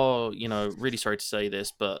like, oh, really sorry to say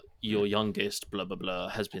this, but your youngest, blah blah blah,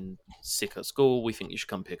 has been sick at school. We think you should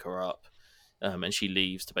come pick her up. And she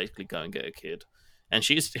leaves to basically go and get a kid. And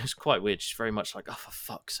it's quite weird. She's very much like, oh, for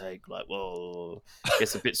fuck's sake, like, whoa.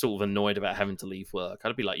 Gets a bit sort of annoyed about having to leave work.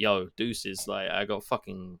 I'd be like, yo, deuces, like, I got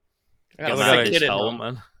fucking I got a get sick out of kid this at hole, home.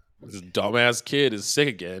 man. This dumbass kid is sick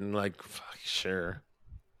again. Like, fuck, sure.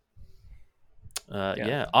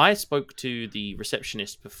 Yeah, I spoke to the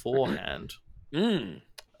receptionist beforehand Mm.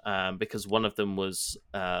 because one of them was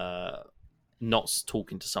not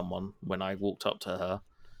talking to someone when I walked up to her.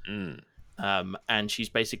 Mm. And she's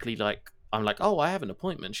basically like, I'm like, oh, I have an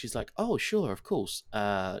appointment. She's like, oh, sure, of course.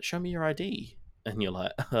 Show me your ID. And you're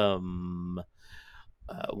like, 1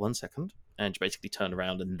 second. And she basically turned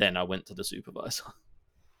around, and then I went to the supervisor.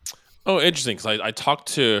 Oh, interesting. Because I talked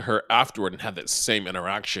to her afterward and had that same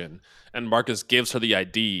interaction. And Marcus gives her the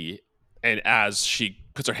ID, and as she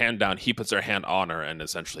puts her hand down, he puts her hand on her, and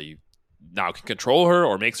essentially now can control her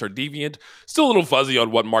or makes her deviant. Still a little fuzzy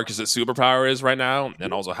on what Marcus's superpower is right now,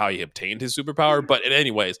 and also how he obtained his superpower. But in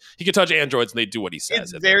any ways, he can touch androids, and they do what he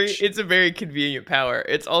says. It's a very convenient power.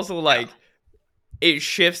 It's also like it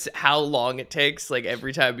shifts how long it takes, like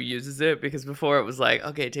every time he uses it. Because before it was like,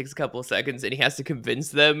 okay, it takes a couple of seconds, and he has to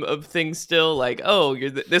convince them of things. Still, like, oh,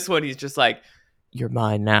 you're this one. He's just like, you're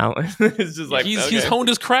mine now. It's just like he's honed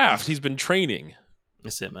his craft. He's been training.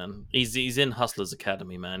 That's it, man. He's in Hustlers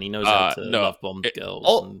Academy, man. He knows how to love bomb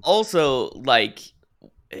girls. Also, like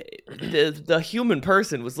the human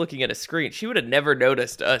person was looking at a screen. She would have never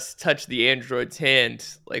noticed us touch the android's hand.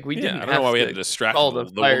 Like we didn't. I don't know why we had to distract call the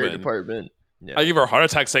fire woman. department. Yeah. I give her a heart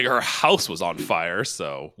attack saying her house was on fire.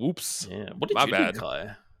 So, whoops. Yeah. What did My you bad. do,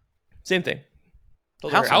 Kai? Same thing.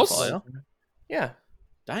 House on fire? Yeah.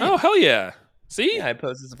 Damn. Oh, hell yeah. See? Yeah, I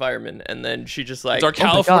posed as a fireman, and then she just like It's our "Oh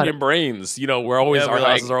my Californian God." brains. Our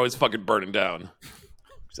houses are always fucking burning down.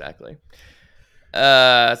 Exactly.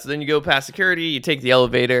 So then you go past security, you take the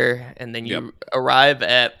elevator, and then you arrive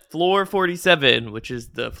at floor 47, which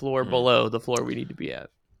is the floor below the floor we need to be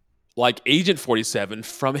at. Like Agent 47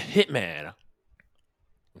 from Hitman.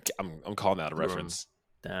 I'm calling that a reference.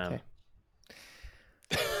 Damn. Okay.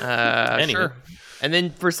 Anywho. Sure. And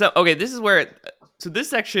then this is where so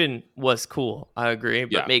this section was cool, I agree,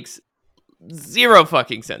 but makes zero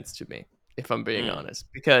fucking sense to me, if I'm being honest,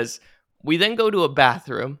 because we then go to a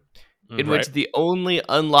bathroom in which the only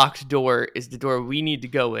unlocked door is the door we need to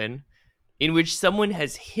go in which someone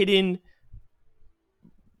has hidden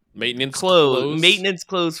maintenance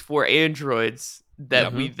clothes for androids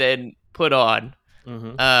that we then put on.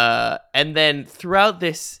 And then throughout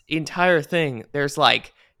this entire thing, there's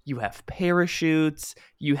like, you have parachutes,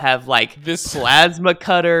 you have like plasma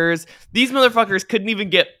cutters. These motherfuckers couldn't even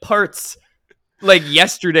get parts. Like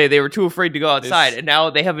yesterday, they were too afraid to go outside, and now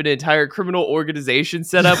they have an entire criminal organization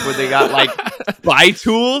set up where they got like spy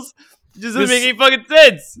tools. It just doesn't make any fucking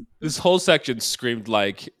sense. This whole section screamed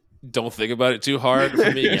like, "Don't think about it too hard."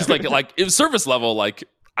 For me, it's like it was surface level. Like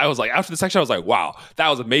I was like, after the section, I was like, "Wow, that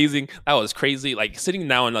was amazing. That was crazy." Like sitting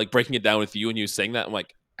now and like breaking it down with you and you saying that, I'm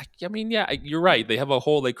like, I mean, yeah, you're right. They have a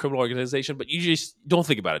whole like criminal organization, but you just don't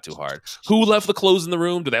think about it too hard. Who left the clothes in the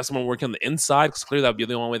room? Do they have someone working on the inside? Because clearly that would be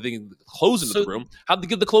the only way they can get the clothes into the room. How'd they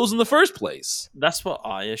get the clothes in the first place? That's what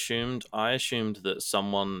I assumed. I assumed that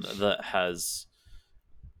someone that has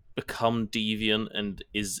become deviant and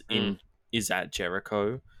is at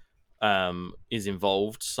Jericho is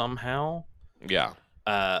involved somehow. Yeah.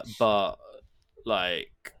 But like,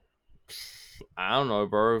 I don't know,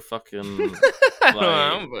 bro. Fucking, I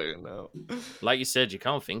don't fucking know. Like you said, you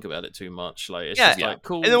can't think about it too much. Like, it's Yeah, just like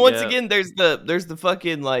cool. And then once again, there's the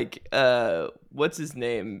fucking like what's his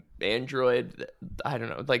name? Android. I don't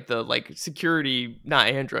know, like the security, not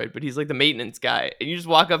Android, but he's like the maintenance guy. And you just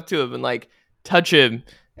walk up to him and like touch him,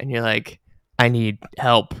 and you're like, I need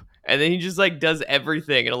help. And then he just like does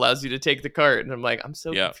everything and allows you to take the cart. And I'm like, I'm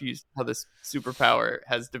so confused how this superpower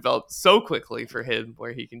has developed so quickly for him,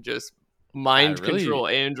 where he can just mind control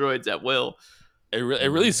androids at will. It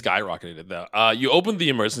really skyrocketed it though. You opened the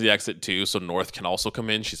emergency exit too, so North can also come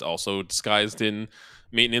in. She's also disguised in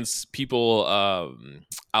maintenance people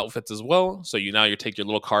outfits as well. So you take your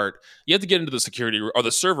little cart. You have to get into the security or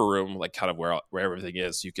the server room, like kind of where everything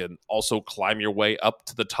is. You can also climb your way up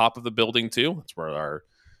to the top of the building too. That's where our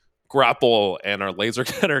grapple and our laser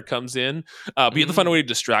cutter comes in. But you have to find a way to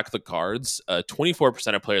distract the guards.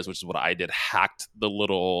 24% of players, which is what I did, hacked the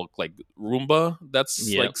little like Roomba that's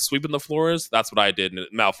like sweeping the floors. That's what I did, and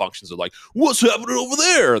it malfunctions. They're like, "What's happening over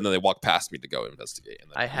there?" And then they walk past me to go investigate. And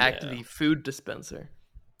then, I hacked the food dispenser.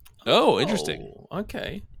 Oh, interesting.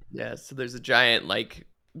 Okay. Yeah, so there's a giant like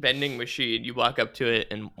vending machine. You walk up to it,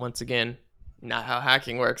 and once again, not how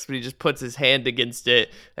hacking works, but he just puts his hand against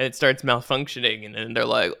it, and it starts malfunctioning. And then they're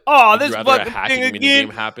like, "Oh, this fucking thing again!"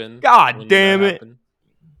 Happen. God damn it!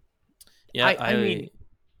 Yeah, I mean,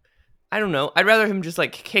 I don't know. I'd rather him just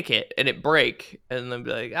like kick it and it break, and then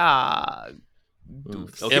be like, Yeah,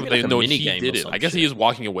 but they know he did it. I guess he is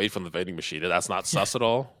walking away from the vending machine. That's not sus at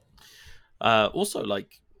all. Also,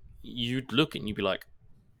 like, you'd look and you'd be like,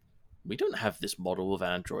 we don't have this model of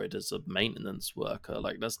android as a maintenance worker.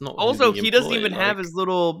 Like, that's not. Also, he doesn't even have his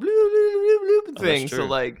little bloop, bloop, bloop thing. So,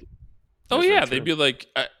 like, they'd be like,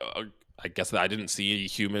 I guess that I didn't see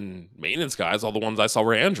human maintenance guys. All the ones I saw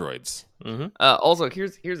were androids. Mm-hmm. Also,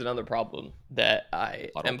 here's another problem that I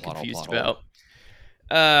am confused about.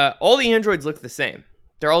 All the androids look the same.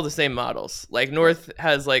 They're all the same models. Like, North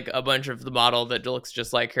has like a bunch of the model that looks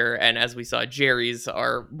just like her, and as we saw, Jerry's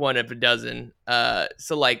are one of a dozen.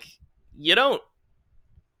 So like, you don't.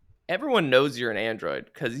 Everyone knows you're an android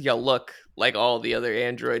because you look like all the other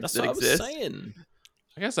androids that exist. I was saying.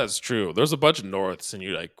 I guess that's true. There's a bunch of Norths, and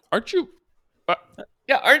you're like, aren't you?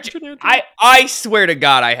 Yeah, aren't you? I swear to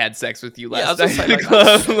God, I had sex with you last night in the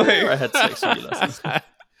club. I had sex with you last night.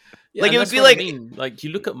 Yeah, like, it would be like, like,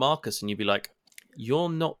 you look at Marcus and you'd be like, you're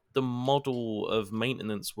not the model of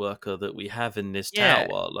maintenance worker that we have in this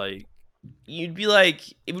tower. Like, you'd be like,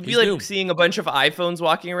 it would be like seeing a bunch of iPhones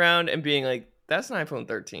walking around and being like, that's an iPhone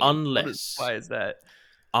 13. Unless, why is that?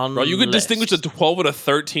 Bro, you could distinguish a 12 and a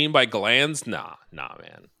 13 by glands? Nah,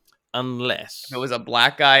 man. Unless if it was a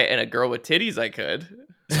black guy and a girl with titties, I could.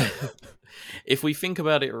 If we think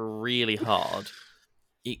about it really hard,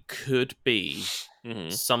 it could be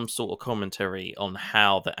some sort of commentary on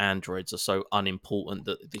how the androids are so unimportant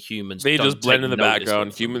that the humans just blend in the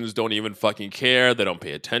background. Humans don't even fucking care. They don't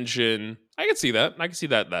pay attention. I can see that. I can see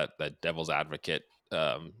that devil's advocate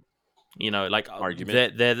like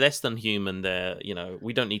argument. They're less than human. They're,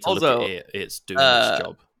 we don't need to look at it. It's doing its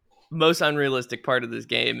job. Most unrealistic part of this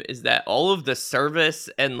game is that all of the service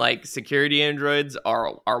and like security androids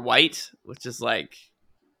are white, which is like,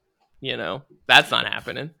 that's not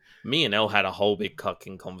happening. Me and Elle had a whole big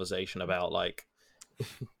cucking conversation about like,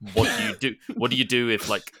 what do you do? What do you do if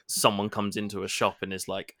like someone comes into a shop and is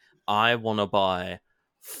like, I want to buy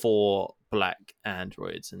 4 black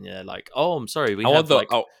androids, and you're like, oh, I'm sorry, we have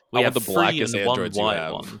the 3 blackest and 1 androids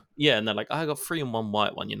white one. Yeah, and they're like, I got 3 and 1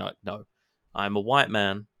 white one. You're like, no, I'm a white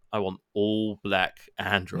man. I want all black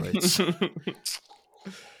androids.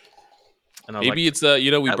 And maybe it's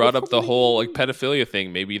we brought up the whole like pedophilia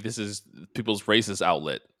thing. Maybe this is people's racist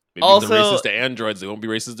outlet. Maybe also, they're racist to androids. They won't be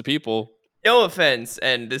racist to people. No offense,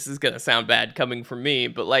 and this is gonna sound bad coming from me,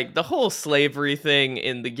 but like the whole slavery thing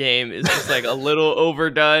in the game is just like a little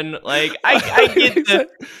overdone. Like I get the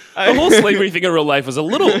whole slavery thing in real life is a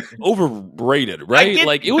little overrated, right?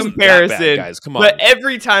 Like it was comparison, that bad, guys. Come on. But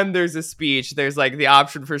every time there's a speech, there's like the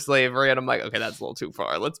option for slavery, and I'm like, okay, that's a little too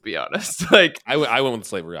far. Let's be honest. Like I went with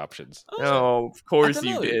slavery options. Oh, of course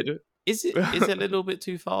you did. Is it a little bit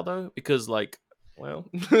too far though? Because like. Well,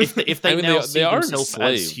 if they now see themselves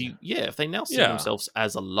as if they now see themselves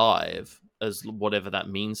as alive, as whatever that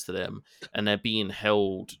means to them, and they're being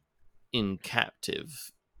held in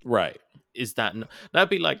captive, right? Is that'd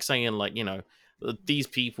be like saying like these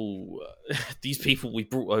people we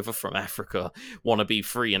brought over from Africa want to be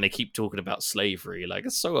free, and they keep talking about slavery. Like,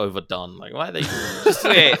 it's so overdone. Like, why are they just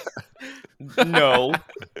wait? No,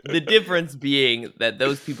 the difference being that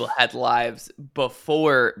those people had lives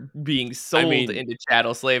before being sold into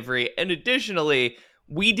chattel slavery, and additionally,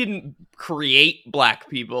 we didn't create black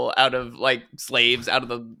people out of like slaves, out of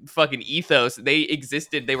the fucking ethos. They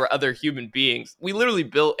existed. They were other human beings. We literally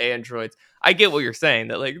built androids. I get what you're saying,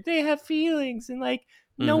 that like they have feelings and like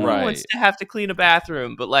no one wants to have to clean a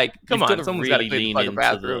bathroom, but like, come on, someone's got to clean the fucking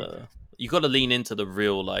bathroom. You got to lean into the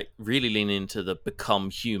real, like, really lean into the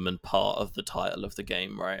become human part of the title of the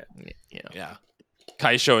game, right? Yeah.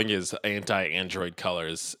 Kai's showing his anti-android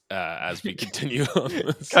colors as we continue on.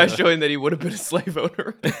 Kai's showing that he would have been a slave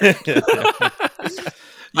owner.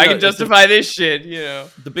 I can justify this shit,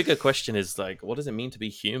 The bigger question is, like, what does it mean to be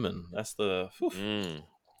human? That's the...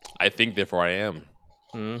 I think, therefore, I am.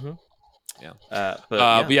 Mm-hmm. Yeah.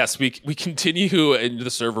 But yes, we continue into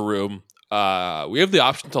the server room. We have the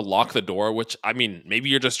option to lock the door, which, I mean, maybe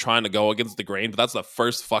you're just trying to go against the grain, but that's the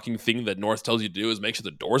first fucking thing that North tells you to do is make sure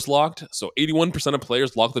the door's locked. So 81% of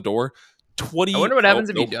players lock the door. 20. I wonder what happens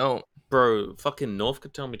if you don't. Bro, fucking North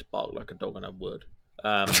could tell me to bark like a dog and I would.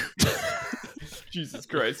 Jesus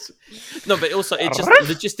Christ. No, but also it just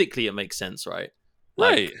logistically it makes sense, right?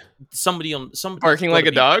 Like, Right. Somebody Barking like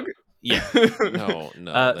a dog? Yeah. No.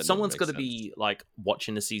 That Someone's got doesn't to make be like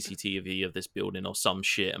watching the CCTV of this building or some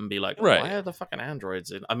shit and be like, Right. why are the fucking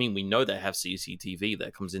androids in? I mean, we know they have CCTV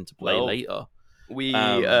that comes into play Well, later.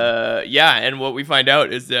 And what we find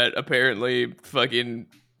out is that apparently fucking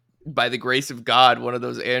by the grace of God, one of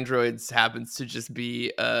those androids happens to just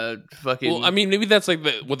be fucking. Well, I mean, maybe that's like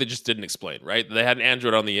what they just didn't explain, right? They had an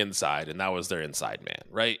android on the inside, and that was their inside man,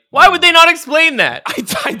 right? Why would they not explain that?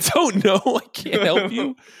 I don't know. I can't help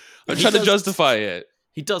you. I'm trying to justify it.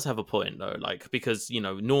 He does have a point though, like because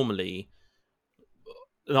normally,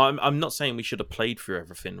 no, I'm not saying we should have played through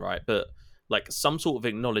everything, right? But like some sort of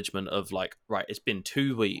acknowledgement of like, right, it's been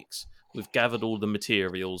 2 weeks. We've gathered all the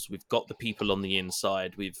materials. We've got the people on the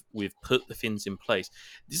inside. We've put the things in place.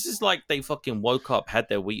 This is like they fucking woke up, had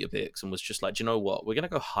their Weetabix, and was just like, do you know what? We're gonna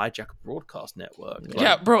go hijack a broadcast network. Like,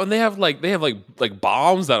 Yeah, bro, and they have like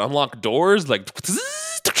bombs that unlock doors, like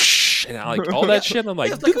and like all that shit. I'm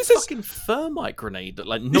like, it's like a fucking thermite grenade that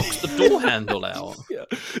like knocks the door handle out. Yeah.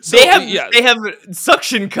 So, They have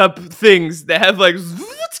suction cup things that have like.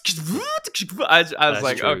 I was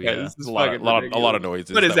like, true, okay, yeah. this is a lot fucking of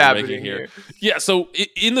noises. What is that we're happening making here? Yeah, so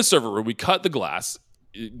in the server room, we cut the glass.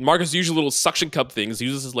 Marcus uses little suction cup things,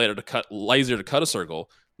 uses his laser to cut a circle,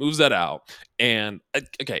 moves that out, and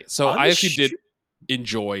okay. So I actually did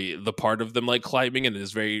enjoy the part of them like climbing, and it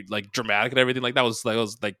is very like dramatic and everything. Like that was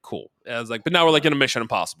like cool. I was like, but now we're like in a Mission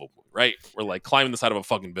Impossible, right? We're like climbing the side of a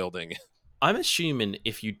fucking building. I'm assuming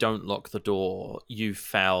if you don't lock the door, you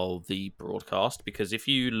foul the broadcast, because if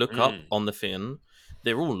you look up on the fin,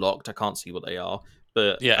 they're all locked. I can't see what they are.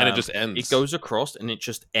 But yeah, and it just ends. It goes across and it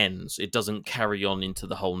just ends. It doesn't carry on into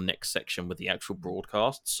the whole next section with the actual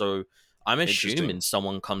broadcast. So I'm assuming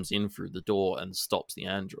someone comes in through the door and stops the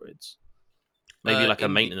androids. Maybe like a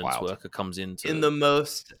maintenance worker comes into in the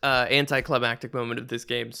most anticlimactic moment of this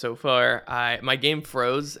game so far. My game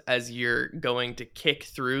froze as you're going to kick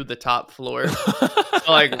through the top floor.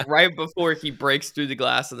 So, like right before he breaks through the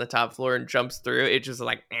glass on the top floor and jumps through, it just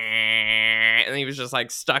like, and he was just like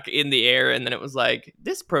stuck in the air. And then it was like,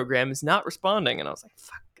 this program is not responding, and I was like,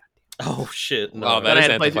 fuck, goddamn. Oh shit! No, that is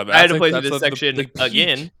anticlimactic. I had to play through this section the peak.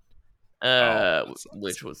 again,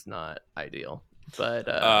 which was not ideal. But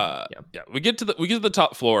yeah, we get to the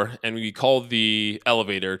top floor and we call the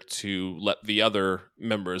elevator to let the other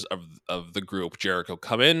members of the group, Jericho,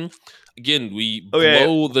 come in. Again, we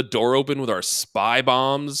blow the door open with our spy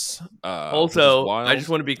bombs. Also, I just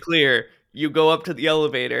want to be clear. You go up to the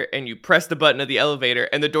elevator and you press the button of the elevator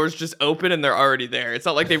and the doors just open and they're already there. It's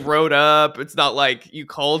not like they rode up. It's not like you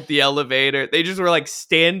called the elevator. They just were like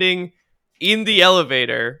standing in the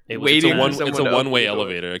elevator, waiting. It's a one-way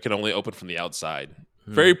elevator. It can only open from the outside.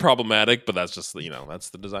 Very problematic, but that's just that's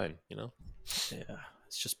the design. Yeah,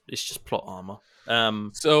 it's just plot armor.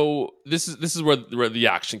 So this is where the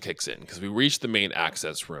action kicks in, because we reach the main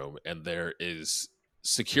access room and there is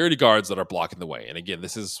security guards that are blocking the way. And again,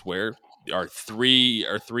 this is where our three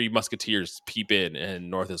musketeers peep in, and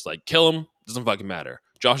North is like, kill them, doesn't fucking matter.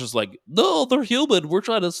 Josh is like, no, they're human, we're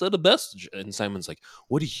trying to send a message. And Simon's like,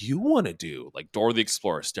 what do you want to do? Like Dora the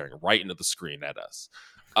Explorer staring right into the screen at us.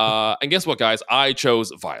 And guess what, guys? I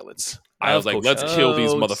chose violence. I was like, let's kill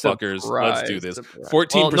these motherfuckers. Let's do this.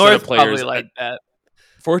 14% of players like that.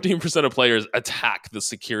 14% of players attack the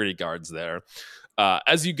security guards there.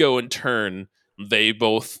 As you go and turn, they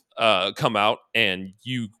both come out, and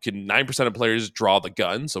 9% of players draw the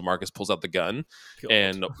gun. So Marcus pulls out the gun,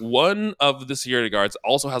 and one of the security guards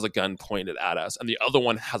also has a gun pointed at us, and the other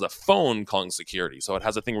one has a phone calling security. So it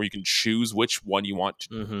has a thing where you can choose which one you want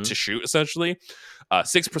to shoot, essentially.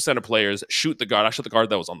 6% of players shoot the guard. I shot the guard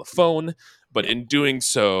that was on the phone, but in doing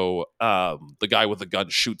so, the guy with the gun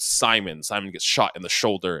shoots Simon. Simon gets shot in the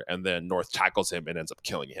shoulder, and then North tackles him and ends up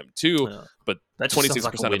killing him too. Yeah. But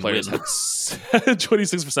 26% of players had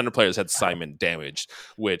 26% of players had Simon damaged,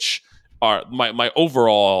 which are my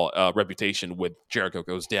overall reputation with Jericho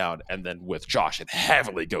goes down, and then with Josh it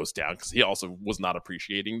heavily goes down because he also was not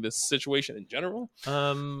appreciating this situation in general.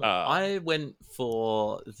 I went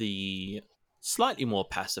for the slightly more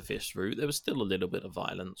pacifist route. There was still a little bit of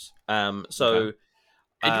violence. It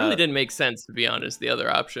really didn't make sense, to be honest, the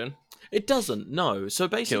other option. It doesn't, no. So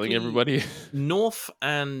basically, killing everybody. North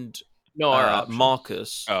and No, our option.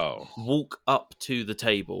 Marcus Oh, walk up to the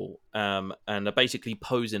table and are basically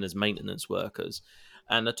posing as maintenance workers.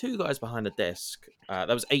 And the two guys behind the desk, that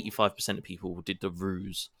was 85% of people who did the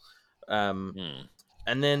ruse. And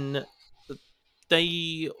then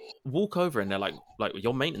they walk over and they're like,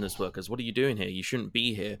 you're maintenance workers. What are you doing here? You shouldn't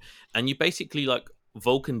be here. And you basically like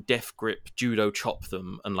Vulcan death grip judo chop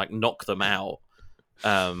them and like knock them out.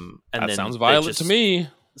 And that then sounds violent to me.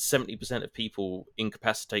 70% of people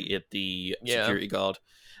incapacitated the security guard.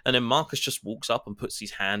 And then Marcus just walks up and puts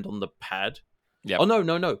his hand on the pad. Yeah. Oh,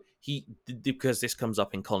 no. He, because this comes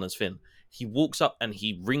up in Connor's Finn, he walks up and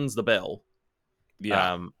he rings the bell.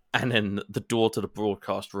 Yeah. And then the door to the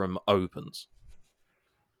broadcast room opens.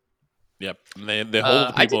 Yep. They hold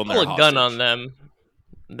the I people did in their pull a gun hostage. on them.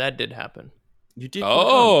 That did happen. You did.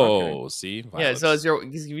 Oh, see? Yeah, so Violence.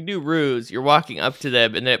 because you do ruse, you're walking up to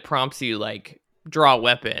them, and then it prompts you like draw a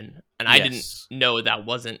weapon. And I didn't know that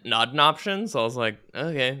wasn't not an option, so I was like,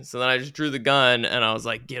 okay. So then I just drew the gun, and I was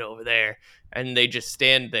like, get over there. And they just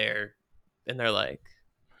stand there, and they're like,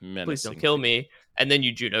 please don't kill me. And then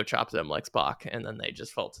you judo chop them like Spock, and then they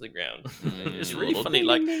just fall to the ground. It's really funny,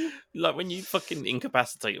 like when you fucking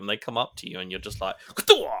incapacitate them, they come up to you, and you're just like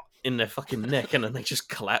in their fucking neck, and then they just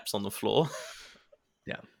collapse on the floor.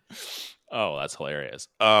 Yeah. Oh, that's hilarious.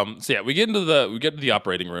 So yeah, we get into the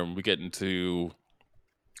operating room. We get into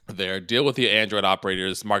their deal with the android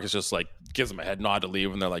operators. Marcus just like gives them a head nod to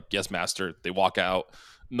leave, and they're like, "Yes, master." They walk out.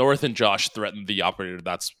 North and Josh threaten the operator.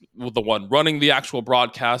 That's the one running the actual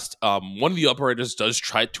broadcast. One of the operators does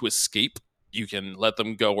try to escape. You can let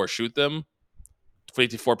them go or shoot them.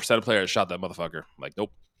 54% of players shot that motherfucker. I'm like,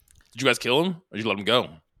 nope. Did you guys kill him or did you let him go?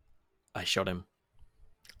 I shot him.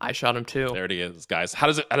 I shot him too. There it is, guys.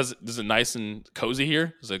 Is it nice and cozy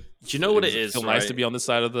here? Do you know what it is? Feel nice to be on this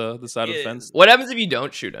side of the side of the fence. What happens if you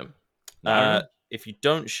don't shoot him? If you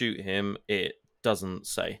don't shoot him, it doesn't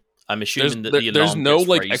say. I'm assuming that there's no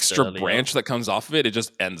like raised extra earlier. branch that comes off of it. It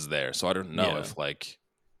just ends there. So I don't know if like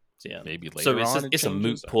maybe later so on it's a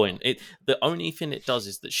moot point. The only thing it does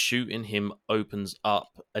is that shooting him opens up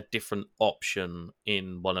a different option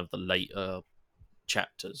in one of the later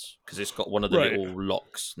chapters because it's got one of the little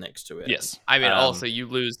locks next to it. Yes. I mean, also you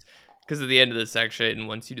lose because at the end of the section,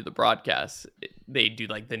 once you do the broadcast, they do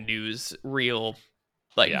like the news reel.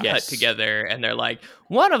 Cut together, and they're like,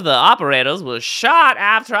 one of the operators was shot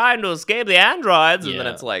after trying to escape the androids, and then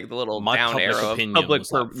it's like the little down arrow of public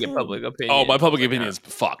opinion. Oh, my public opinion is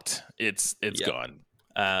fucked. It's gone.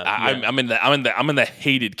 I'm in the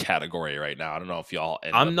hated category right now. I don't know if y'all.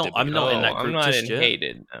 I'm not in that group. I'm not just in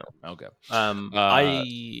hated. No. Okay. I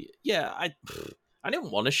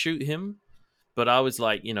didn't want to shoot him. But I was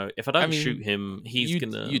like, if I don't shoot him, he's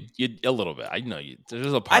gonna. You a little bit. I know you.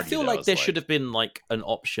 There's a part. I feel like there should have been like an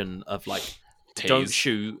option of like, don't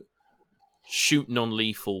shoot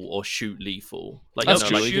non-lethal or shoot lethal. Like that's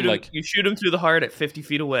true. You shoot him through the heart at 50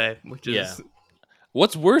 feet away, which is.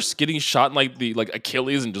 What's worse, getting shot in like the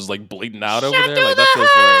Achilles and just like bleeding out over there? Like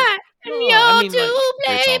that feels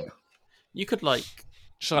worse. You could like.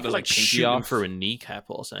 Shot as like shoot off him through a kneecap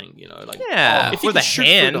or something, if for the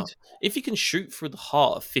hand. If he can shoot through the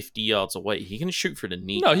heart 50 yards away, he can shoot through the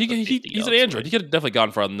knee. No, he's an android. He could have definitely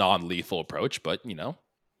gone for a non-lethal approach, but Yeah.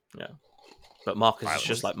 But Marcus is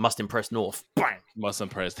just like, must impress North. Bang! Must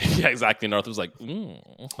impress. Yeah, exactly. North was like,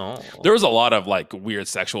 There was a lot of like weird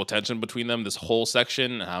sexual tension between them this whole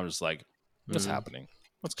section, and I was just like, what's happening?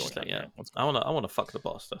 What's going on? Yeah. I wanna fuck the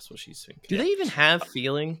boss. That's what she's thinking. Do they even have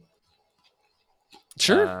feeling?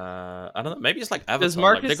 Sure. I don't know. Maybe it's like Avatar. Does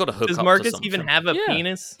Marcus, they got to hook does up Marcus to even have a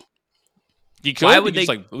penis? He could. Why would they?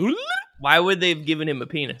 Like, why would they have given him a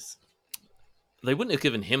penis? They wouldn't have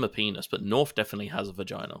given him a penis, but North definitely has a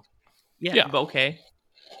vagina. Yeah. Okay.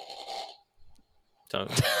 So,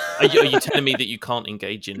 are you telling me that you can't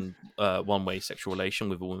engage in one-way sexual relation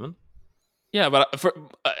with a woman? Yeah, but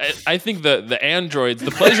I think the androids,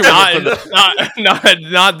 the pleasure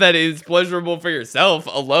not that it's pleasurable for yourself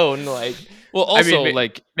alone. Like, well, also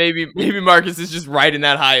maybe Marcus is just riding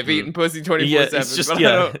that high of eating pussy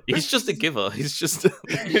 24/7. He's just a giver. He's just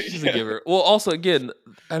he's a giver. Well, also again,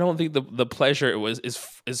 I don't think the pleasure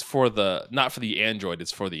is for not for the android.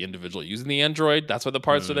 It's for the individual using the android. That's why the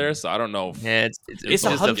parts are there. So I don't know. It's just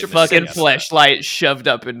 100% a fucking fleshlight shoved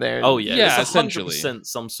up in there. Oh yeah, yeah, it's 100%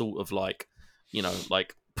 some sort of like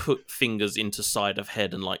put fingers into side of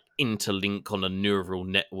head and like interlink on a neural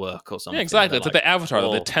network or something. Yeah, exactly. It's like the Avatar,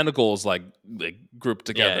 whoa. the tentacles like grouped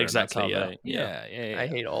together. Yeah, and that's exactly, how yeah. they- I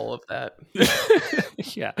hate all of that.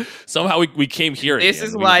 yeah. Somehow we came here. This again.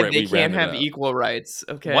 is We why ra- they we ran can't it have up. equal rights.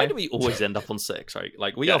 Okay. Why do we always end up on 6? Right?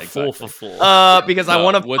 Like we Yeah, are 4 exactly. for 4. Because I No,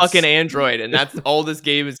 want a what's- fucking android, and that's all this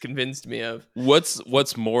game has convinced me of.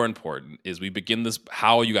 What's more important is we begin this.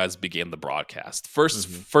 How you guys begin the broadcast.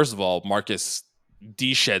 First of all, Marcus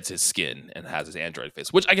de-sheds his skin and has his android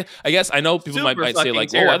face, which I guess I know people might say fucking like,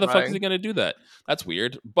 oh, why the fuck is terrifying. he gonna do that? That's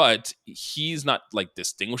weird, but he's not like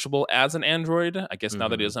distinguishable as an android. I guess now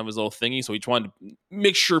that he doesn't have his little thingy, so he wanted to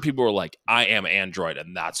make sure people were like, I am android,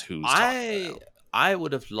 and that's who's talking now. I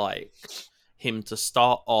would have liked him to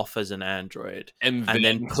start off as an android and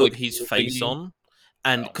then click put his the face thingy. on,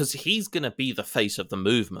 and because he's gonna be the face of the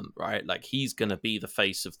movement, right? Like he's gonna be the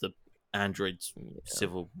face of the android's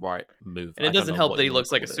civil right movement. And it doesn't help that he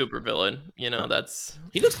looks like a supervillain. You know, that's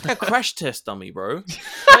He looks like a crash test dummy, bro.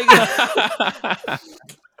 Like,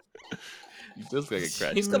 He does like a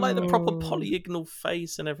crash. he's got like the proper polygonal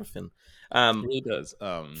face and everything. He really does.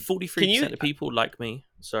 43% of people like me.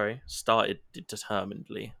 Sorry, started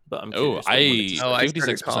determinedly, but I'm Oh, curious what you wanted to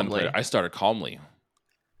say. I 56% started calmly. I started calmly.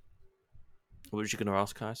 What was you going to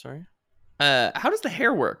ask, Kai? Sorry. how does the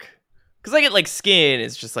hair work? Because I get like skin,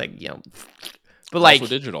 it's just like but It's like also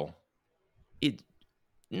digital. it.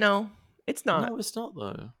 No, it's not. No, it's not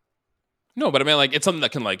though. No, but I mean, like, it's something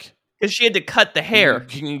that can like Because she had to cut the hair.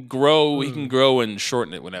 He can grow. He can grow and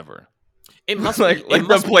shorten it whenever. It must Like be, the it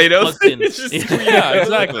must be Play-Doh. plugged in. It's just Yeah,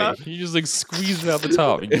 exactly. You just like squeeze it out the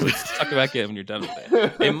top. You just like suck it back in when you're done with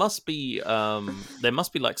it. It must be. There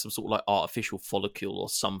must be like some sort of like artificial follicle or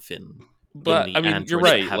something. But in the I mean, you're androids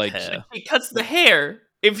that right. have Like, hair. She cuts the hair.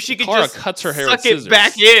 If she could Clara just cuts her hair suck with it scissors.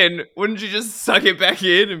 back in, wouldn't she just suck it back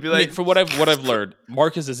in and be I mean, like, for what I've learned,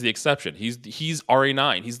 Marcus is the exception. He's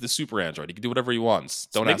RA9. He's the super android. He can do whatever he wants.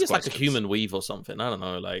 Don't Maybe ask it's like a questions. human weave or something. I don't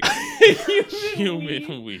know. Like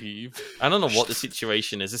human weave. I don't know what the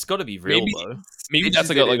situation is. It's got to be real, Maybe- bro. Maybe It that's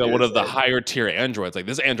just like did it, one of it's the like- higher tier androids. Like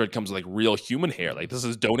this android comes with like real human hair. Like this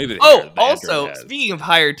is donated hair. Oh, the android also, has. speaking of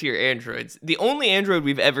higher tier androids, the only android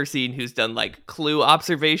we've ever seen who's done like clue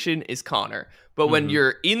observation is Connor. But when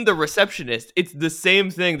you're in the receptionist, it's the same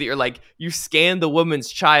thing that you're like, you scan the woman's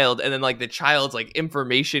child and then like the child's like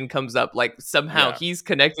information comes up. Like somehow Yeah. he's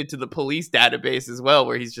connected to the police database as well,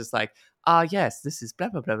 where he's just like, yes, this is blah,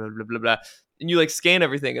 blah, blah, blah, blah, blah, blah. And you like scan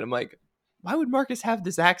everything. And I'm like, why would Marcus have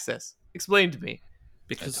this access? Explain to me.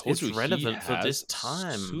 Because I told it's you, he relevant for has this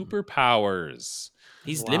time. Superpowers.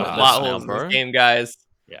 He's A lot of limitless plot now, holes in this bro. game, guys.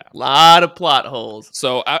 Yeah. A lot of plot holes.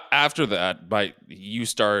 So after that, you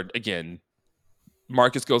start again.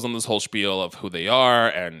 Marcus goes on this whole spiel of who they are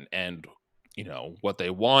and you know what they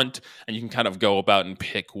want, and you can kind of go about and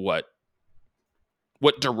pick what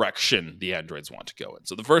direction the androids want to go in.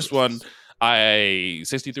 So the first one,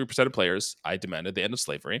 63% of players I demanded the end of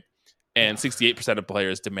slavery, and 68% of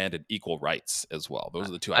players demanded equal rights as well. Those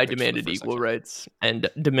are the two I picked for the demanded first equal section. rights and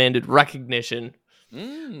demanded recognition.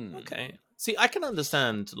 Okay. See, I can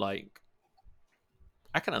understand that.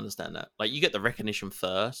 Like you get the recognition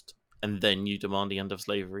first and then you demand the end of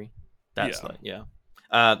slavery. That's Yeah.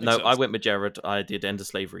 No, sense. I went with Jared. I did end of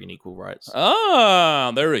slavery and equal rights.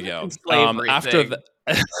 Ah, there we go. Slavery After thing.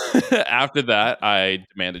 after that, I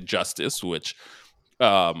demanded justice, which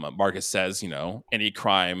Marcus says, you know, any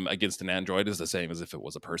crime against an android is the same as if it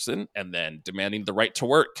was a person, and then demanding the right to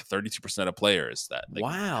work. 32% of players that they can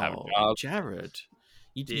have a Wow, job. Jared.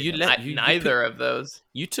 You Neither of those.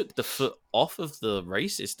 You took the foot off of the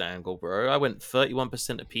racist angle, bro. I went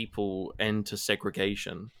 31% of people enter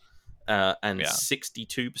segregation, and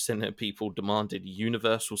 62% of people demanded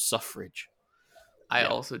universal suffrage. I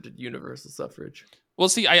also did universal suffrage. Well,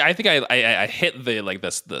 see, I think I hit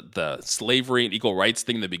the slavery and equal rights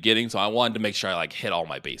thing in the beginning, so I wanted to make sure I like hit all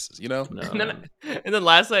my bases, you know. No. And then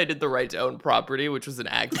lastly, I did the right to own property, which was an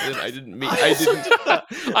accident. I didn't mean. I also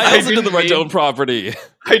did the right to own property.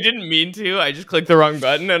 I didn't mean to. I just clicked the wrong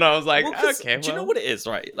button, and I was like, Well, 'cause okay. do you know what it is,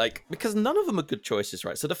 right? Like, because none of them are good choices,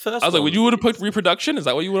 right? So the first I was like, one, would you would have put reproduction? Is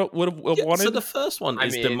that what you would have Yeah, wanted? So the first one I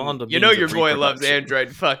is mean, demand of you know, means your of boy loves reproduction.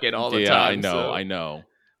 Android fucking all the yeah, time. I know.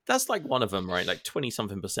 That's like one of them, right? Like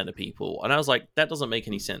 20-something% of people, and I was like, that doesn't make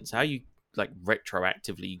any sense. How are you like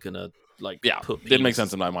retroactively gonna like put? Didn't make penises-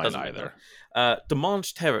 sense in my mind doesn't make either.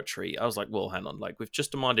 Demand territory. I was like, well, hang on. Like we've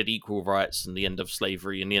just demanded equal rights and the end of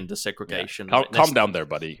slavery and the end of segregation. Calm, Like, let's- calm down there,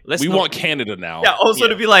 buddy. let's We not- want Canada now. Yeah. Also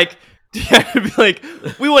to be like, Yeah, it'd be like,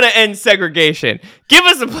 we want to end segregation. Give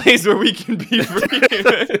us a place where we can be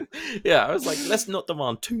free. Yeah, I was like, let's not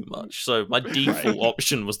demand too much. So my default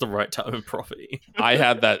option was the right to own property. I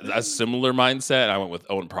had a similar mindset, and I went with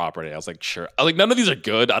own property. I was like, sure. I was like, none of these are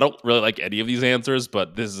good. I don't really like any of these answers,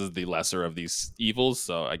 but this is the lesser of these evils,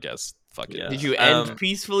 so I guess fuck it. Yeah. Did you end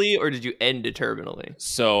peacefully or did you end determinately?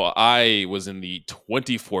 So I was in the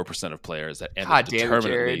 24% of players that ended God damn it, determinately,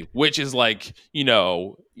 Jared. which is like,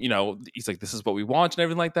 he's like, this is what we want and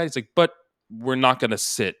everything like that. He's like, but we're not going to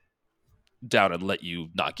sit down and let you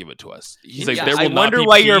not give it to us. He's like, Yeah, there will I not wonder be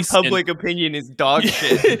why your peace public opinion is dog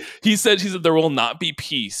shit. he said there will not be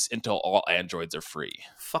peace until all androids are free.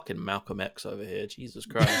 Fucking Malcolm X over here. Jesus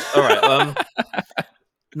Christ. All right.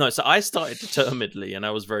 No, so I started determinedly, and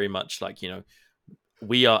I was very much like,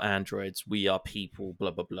 we are androids, we are people,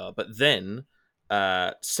 blah, blah, blah. But then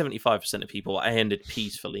 75% of people, I ended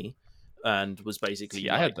peacefully and was basically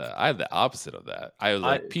I had the opposite of that. I was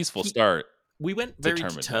like, peaceful start. We went very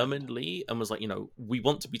determinedly and was like, we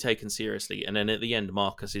want to be taken seriously. And then at the end,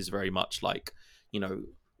 Marcus is very much like,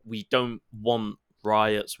 we don't want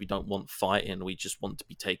riots, we don't want fighting, we just want to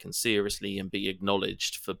be taken seriously and be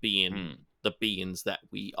acknowledged for being the beings that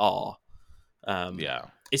we are. It's What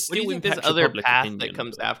do still you think this impacts other public path opinion, that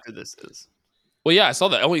comes but- after this is? Well, yeah, I saw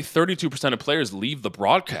that only 32% of players leave the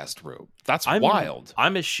broadcast room. That's wild.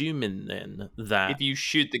 I'm assuming then that If you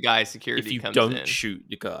shoot the guy, security if you comes don't in. shoot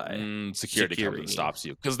the guy, Security comes and stops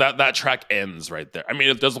you, because that track ends right there. I mean,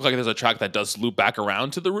 it does look like there's a track that does loop back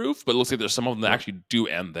around to the roof, but it looks like there's some of them that actually do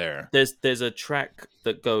end there. there's a track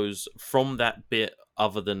that goes from that bit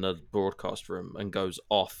other than the broadcast room and goes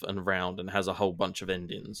off and round and has a whole bunch of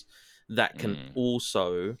endings that can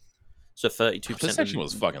also. So 32%. This section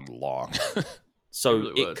was fucking long. So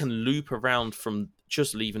really it was. can loop around from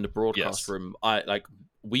just leaving the broadcast room.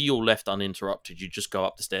 We all left uninterrupted. You just go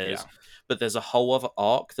up the stairs, but there's a whole other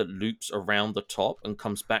arc that loops around the top and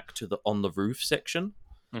comes back to the on the roof section.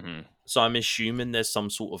 Mm-hmm. So I'm assuming there's some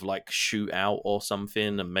sort of like shootout or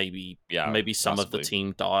something, and maybe some of the possibly.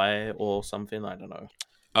 team die or something. I don't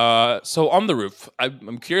know. So on the roof,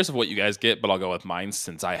 I'm curious of what you guys get, but I'll go with mine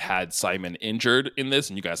since I had Simon injured in this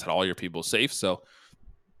and you guys had all your people safe. So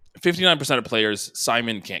 59% of players,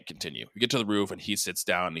 Simon can't continue. We get to the roof and he sits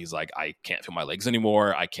down and he's like, I can't feel my legs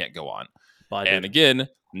anymore. I can't go on. Bye, And dude. again,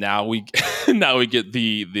 now we get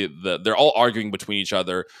the they're all arguing between each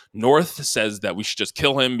other. North says that we should just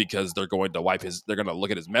kill him because they're going to they're going to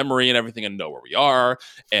look at his memory and everything and know where we are.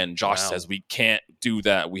 And Josh says we can't do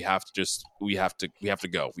that. We have to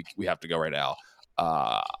go. We have to go right now.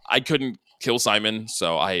 I couldn't kill Simon,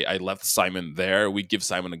 so I left Simon there. We'd give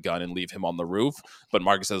Simon a gun and leave him on the roof. But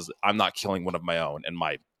Marcus says, I'm not killing one of my own. And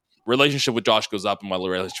my relationship with Josh goes up and my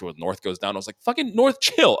relationship with North goes down. I was like, fucking North,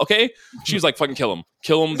 chill, okay? She was like, fucking kill him.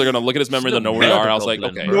 Kill him. They're going to look at his memory. They'll know where they are. I was like,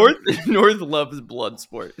 okay. North loves blood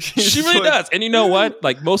sport. She really does. And you know what?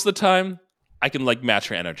 Like, most of the time, I can, like, match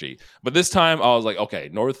her energy. But this time, I was like, okay,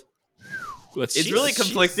 North, It's really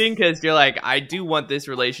conflicting because you're like, I do want this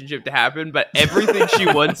relationship to happen, but everything she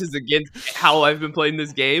wants is against how I've been playing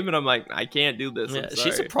this game, and I'm like, I can't do this. Yeah, I'm she's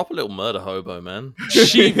a sorry. proper little murder hobo, man.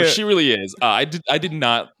 she really is. I did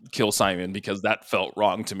not kill Simon because that felt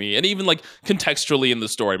wrong to me. And even like contextually in the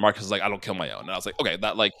story, Marcus was like, I don't kill my own. And I was like, okay,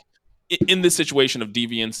 that like in this situation of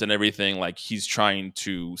deviance and everything, like he's trying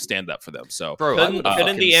to stand up for them. So Bro,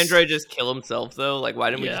 Couldn't the android just kill himself though? Like, why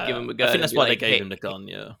didn't we just give him a gun? I think that's and be why like, they gave hey, him the gun,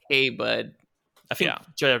 yeah. Hey, bud. I think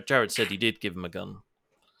Jared said he did give him a gun.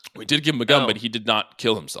 we did give him a gun, Oh. but he did not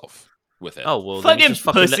kill himself with it. Oh, well, then he Fucking just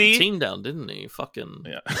fucking let pussy. the team down, didn't he? Fucking...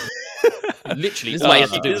 Yeah. Literally. This is all why, he had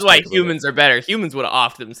to do this was is why take a bullet. humans are better. Humans would have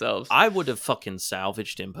offed themselves. I would have fucking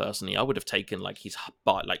salvaged him personally. I would have taken like his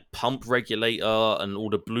like pump regulator and all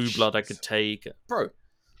the blue blood I could take. Bro,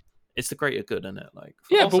 it's the greater good, isn't it? Like,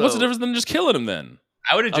 Yeah, but what's Also- the difference than just killing him then?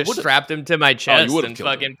 I would have just would've- strapped him to my chest would've and killed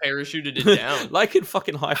fucking parachuted it down. like in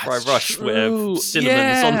fucking Hi-Fi That's Rush, where true.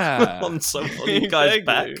 Cinnamon's Yeah. on the guy's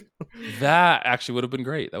back. Exactly. That actually would have been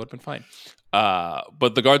great. That would have been fine.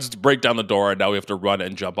 But the guards break down the door, and now we have to run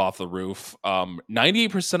and jump off the roof.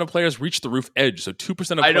 98% of players reach the roof edge, so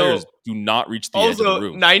 2% of I know. players do not reach the edge of the Also,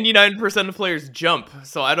 roof. 99% of players jump,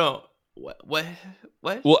 so I don't. What?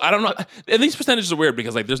 Well, I don't know. And these percentages are weird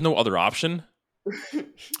because like there's no other option.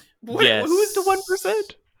 Yes. Who is the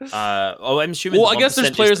 1%? I'm assuming. Well, the I guess 1% there's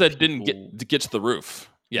is players the that didn't people- get to the roof.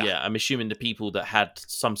 Yeah. I'm assuming the people that had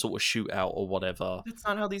some sort of shootout or whatever. That's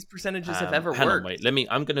not how these percentages have ever Hang on, worked. wait.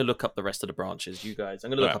 I'm going to look up the rest of the branches. You guys,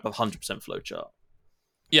 I'm going to look Alright. up a 100% flowchart.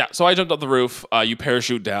 Yeah, so I jumped off the roof. You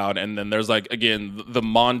parachute down, and then there's like again the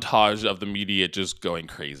montage of the media just going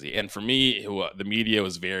crazy. And for me, the media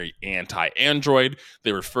was very anti-Android.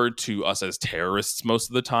 They referred to us as terrorists most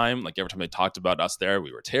of the time. Like every time they talked about us,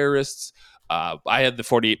 we were terrorists. I had the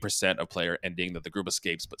 48% of player ending that the group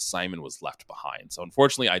escapes, but Simon was left behind. So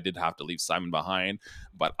unfortunately, I did have to leave Simon behind.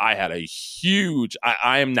 But I had a huge.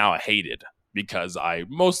 I am now hated because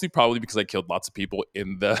probably because I killed lots of people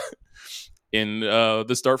in the. In the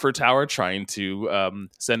Starford Tower, trying to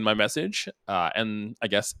send my message, and I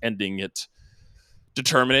guess ending it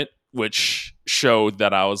determinate, which showed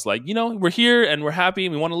that I was like, we're here and we're happy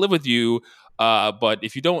and we want to live with you, but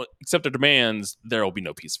if you don't accept our demands, there will be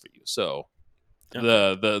no peace for you. So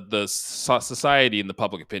the society and the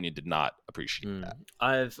public opinion did not appreciate that.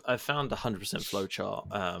 I've found 100%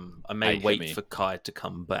 flowchart. I may wait for Kai to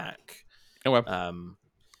come back. Okay.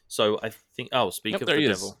 So I think. Oh, speak of the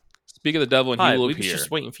devil. Speak of the devil, and he will appear. We were just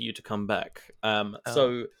waiting for you to come back.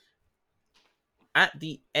 So, at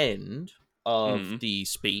the end of the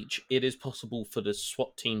speech, it is possible for the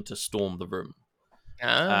SWAT team to storm the room.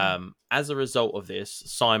 As a result of this,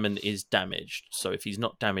 Simon is damaged. So, if he's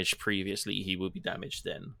not damaged previously, he will be damaged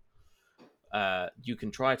then. You can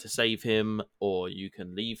try to save him, or you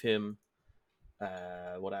can leave him.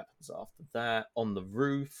 What happens after that? On the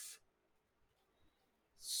roof,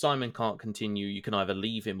 Simon can't continue. You can either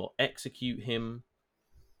leave him or execute him.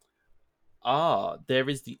 There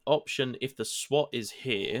is the option if the SWAT is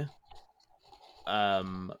here.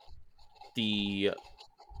 The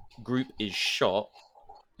group is shot,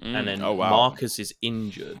 and then Marcus is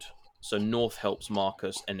injured. So North helps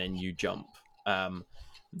Marcus, and then you jump.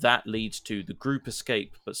 That leads to the group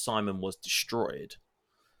escape, but Simon was destroyed.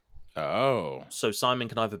 Oh. So Simon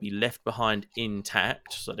can either be left behind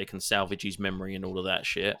intact, so they can salvage his memory and all of that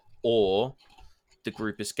shit, or the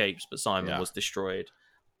group escapes, but Simon was destroyed.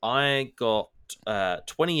 I got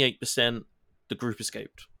 28%. The group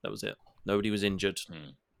escaped. That was it. Nobody was injured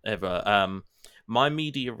ever. My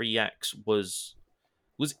media reacts was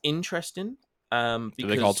interesting. Because did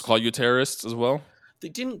they call you terrorists as well? They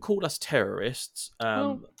didn't call us terrorists.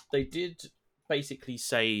 They did basically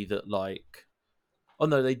say that like. Oh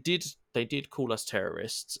no, they did call us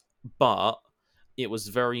terrorists, but it was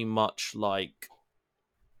very much like,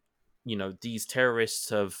 these terrorists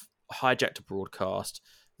have hijacked a broadcast,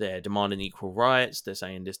 they're demanding equal rights, they're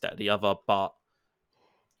saying this, that, the other, but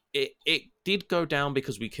it did go down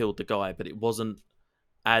because we killed the guy, but it wasn't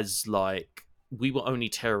as like, we were only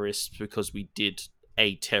terrorists because we did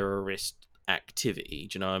a terrorist activity,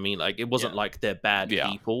 do you know what I mean? Like, it wasn't like they're bad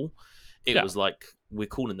people, it was like, we're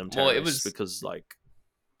calling them terrorists because like...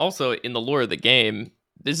 Also, in the lore of the game,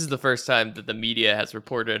 this is the first time that the media has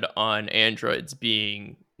reported on androids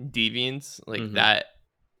being deviants like that,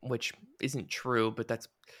 which isn't true, but that's...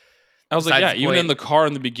 I was like, even in the car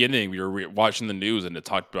in the beginning, we were watching the news and it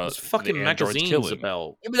talked about fucking magazines killing.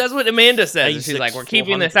 About... Yeah, but that's what Amanda says. She's like, we're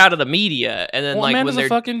keeping this out of the media. And then Amanda's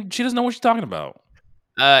she doesn't know what she's talking about.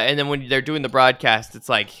 And then when they're doing the broadcast, it's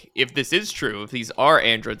like, if this is true, if these are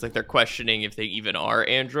androids, like they're questioning if they even are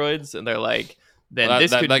androids, and they're like... then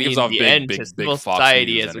this could mean the end to civil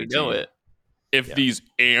society as we know it. If these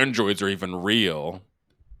androids are even real,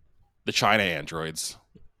 the China androids.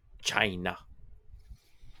 China.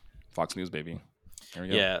 Fox News, baby. There we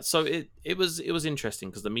go. Yeah, so it was interesting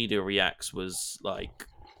because the media reacts was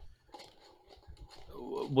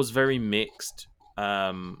very mixed.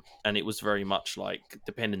 And it was very much like,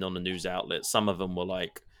 depending on the news outlet, some of them were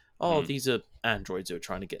like, these are androids who are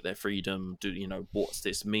trying to get their freedom. What's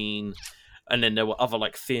this mean? And then there were other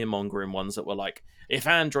like fear-mongering ones that were like, if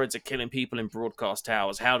androids are killing people in broadcast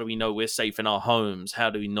towers, how do we know we're safe in our homes? How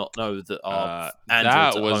do we not know that our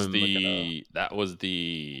androids at home That was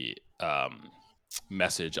the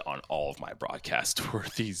message on all of my broadcasts, where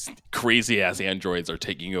these crazy-ass androids are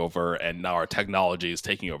taking over, and now our technology is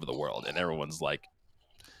taking over the world, and everyone's like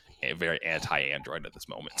very anti-android at this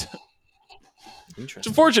moment. It's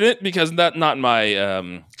unfortunate because that's not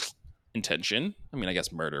my... intention. I mean, I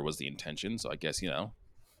guess murder was the intention, so I guess you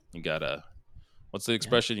gotta. What's the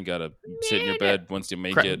expression? You gotta sit in your bed once you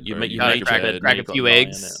make it. You crack a few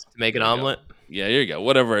eggs to make an omelet. Yeah, here you go.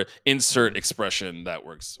 Whatever insert expression that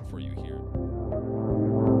works for you here.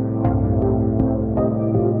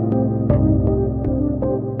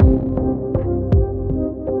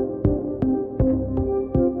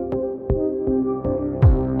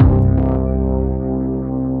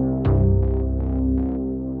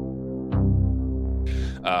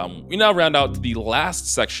 We now round out to the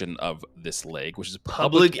last section of this leg, which is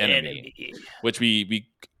Public Enemy, which we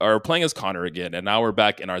are playing as Connor again, and now we're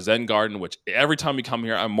back in our Zen Garden, which every time we come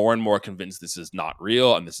here, I'm more and more convinced this is not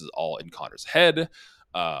real, and this is all in Connor's head.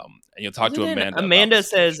 And you'll talk to Amanda. Amanda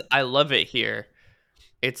says, "I love it here.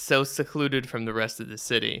 It's so secluded from the rest of the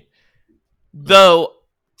city." Though,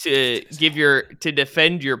 to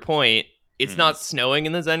defend your point, it's not snowing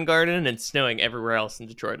in the Zen Garden, and it's snowing everywhere else in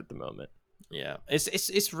Detroit at the moment. Yeah,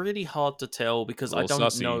 it's really hard to tell because I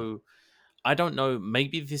don't know. I don't know.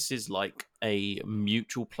 Maybe this is like a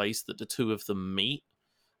mutual place that the two of them meet.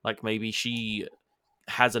 Like maybe she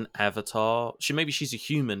has an avatar. Maybe she's a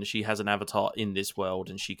human. She has an avatar in this world,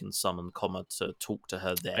 and she can summon Comma to talk to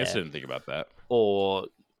her there. I just didn't think about that. Or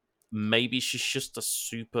maybe she's just a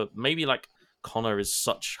super. Maybe like Connor is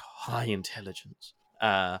such high intelligence.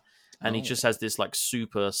 And he just has this like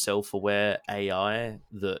super self-aware AI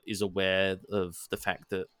that is aware of the fact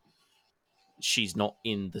that she's not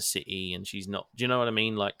in the city and she's not. Do you know what I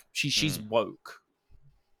mean? Like she's woke.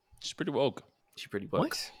 She's pretty woke. She's pretty woke.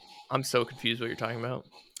 What? I'm so confused what you're talking about.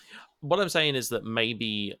 What I'm saying is that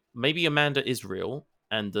maybe Amanda is real,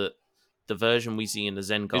 and that the version we see in the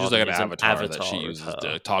Zen Garden is like an is avatar that she uses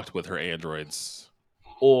to talk with her androids.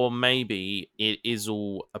 Or maybe it is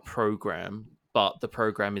all a program. But the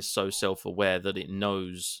program is so self-aware that it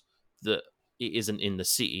knows that it isn't in the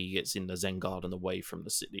city; it's in the Zen Garden, away from the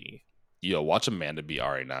city. Yo, watch Amanda be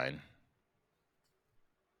RA9.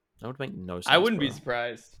 That would make no sense. I wouldn't be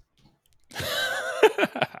surprised.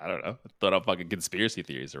 I don't know. Throw out fucking conspiracy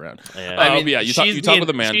theories around. Yeah. I mean, you talk with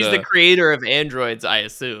Amanda. She's the creator of androids, I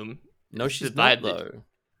assume. No, she's not though.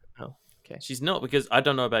 Oh, okay. She's not, because I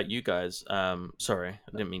don't know about you guys. Sorry,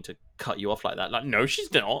 I didn't mean to cut you off like that. Like, no,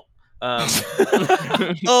 she's not.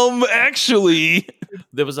 Actually,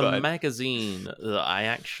 there was a magazine that I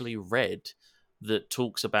actually read that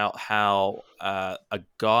talks about how a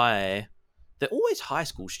guy, they're always high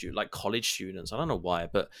school students, like college students. I don't know why,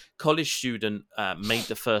 but college student made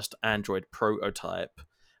the first Android prototype,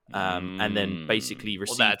 and then basically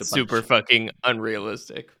received that's super fucking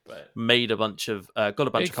unrealistic. But made a bunch of got a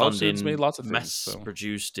bunch of funding, made lots of mass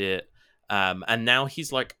produced it. And now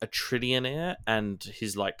he's like a trillionaire, and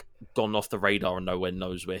he's like gone off the radar and no one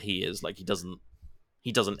knows where he is. Like he doesn't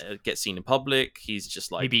get seen in public. He's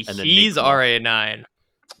just like, maybe he's RA9.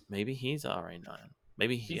 Maybe he's RA9.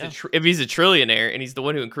 Maybe if he's a trillionaire and he's the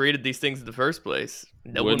one who created these things in the first place,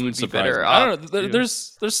 no one would be better. I don't know.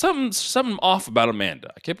 There's something off about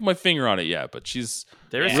Amanda. I can't put my finger on it yet, but she's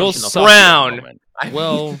real brown.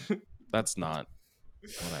 Well, that's not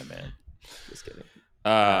what I meant. Just kidding.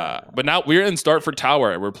 But now we're in Startford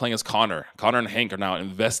Tower. We're playing as Connor. Connor and Hank are now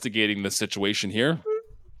investigating the situation here.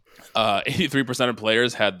 83% of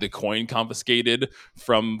players had the coin confiscated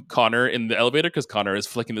from Connor in the elevator because Connor is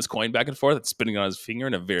flicking this coin back and forth and spinning on his finger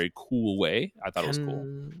in a very cool way. I thought it was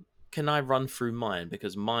cool. Can I run through mine?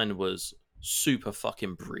 Because mine was super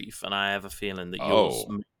fucking brief, and I have a feeling that yours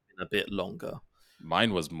may have been a bit longer.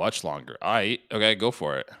 Mine was much longer. Okay, go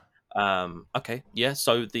for it. Okay, yeah.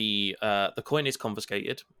 So the coin is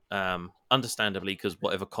confiscated, understandably, because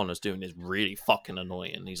whatever Connor's doing is really fucking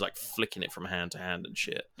annoying. He's like flicking it from hand to hand and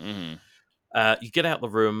shit. Mm-hmm. You get out the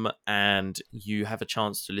room and you have a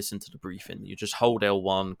chance to listen to the briefing. You just hold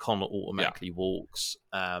L1, Connor automatically walks,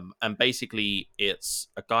 and basically it's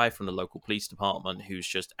a guy from the local police department who's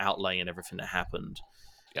just outlaying everything that happened.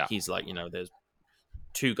 Yeah, he's like, there's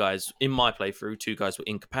two guys in my playthrough. Two guys were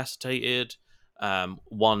incapacitated.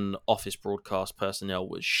 One office broadcast personnel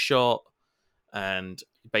was shot, and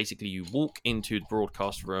basically you walk into the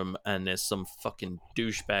broadcast room and there's some fucking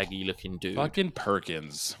douchebaggy looking dude. Fucking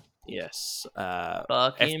Perkins. Yes.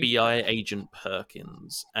 FBI agent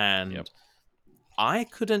Perkins. And I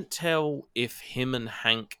couldn't tell if him and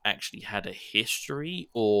Hank actually had a history,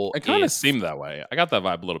 or it kind of seemed that way. I got that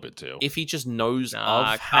vibe a little bit too. If he just knows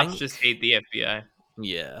of Hank. Cops just hate the FBI.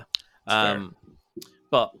 Yeah.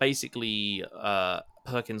 But basically,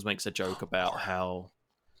 Perkins makes a joke about how.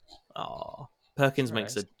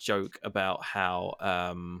 Makes a joke about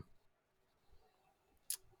how.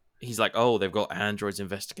 He's like, oh, they've got androids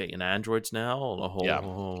investigating androids now.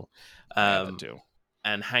 That too.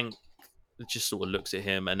 And Hank just sort of looks at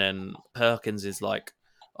him, and then Perkins is like,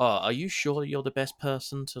 "Oh, are you sure you're the best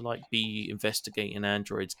person to like be investigating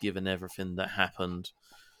androids, given everything that happened?"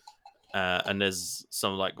 And there's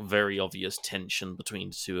some like very obvious tension between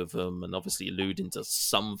the two of them, and obviously alluding to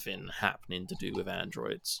something happening to do with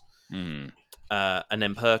androids. Mm-hmm. And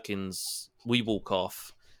then we walk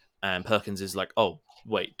off, and Perkins is like, "Oh,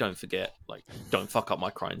 wait, don't forget, like, don't fuck up my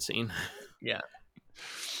crime scene." Yeah.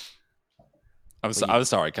 I'm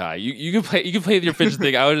sorry, Kai. You can play your fidget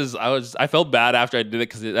thing. I felt bad after I did it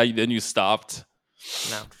because then you stopped.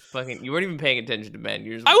 No, fucking, you weren't even paying attention to Ben.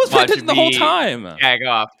 You're just I was paying watching attention the whole me time. Jag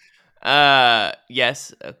off.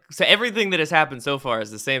 Yes. So everything that has happened so far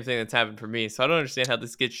is the same thing that's happened for me. So I don't understand how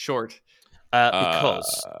this gets short.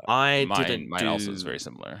 Because mine also is very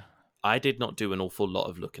similar. I did not do an awful lot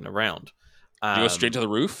of looking around. Did you go straight to the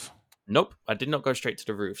roof? Nope, I did not go straight to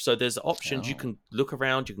the roof. So there's options. You Oh. can look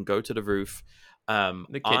around. You can go to the roof.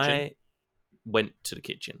 The kitchen. I went to the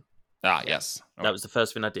kitchen. Ah, yes. That was the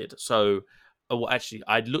first thing I did. So, well, actually,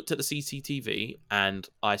 I looked at the CCTV and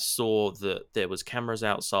I saw that there was cameras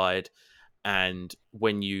outside. And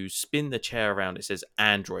when you spin the chair around, it says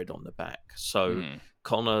Android on the back. So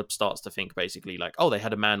Connor starts to think basically like, oh, they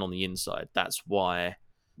had a man on the inside. That's why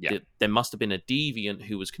there must have been a deviant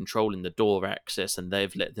who was controlling the door access and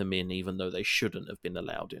they've let them in even though they shouldn't have been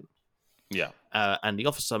allowed in. Yeah. And the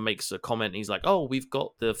officer makes a comment. And he's like, oh, we've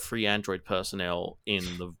got the 3 Android personnel in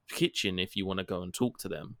the kitchen if you want to go and talk to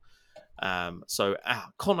them. So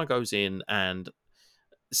Connor goes in, and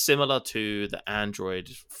similar to the Android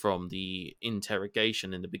from the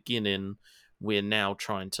interrogation in the beginning, we're now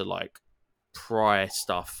trying to like pry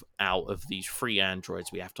stuff out of these 3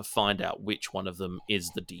 androids. We have to find out which one of them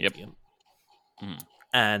is the deviant.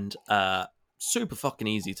 And super fucking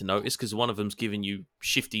easy to notice because one of them's giving you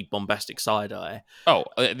shifty, bombastic side eye. Oh,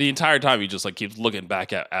 the entire time he just like keeps looking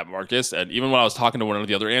back at Marcus, and even when I was talking to one of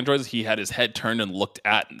the other androids, he had his head turned and looked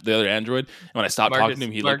at the other android. And when I stopped talking to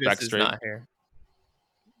him, he looked back straight. Not here.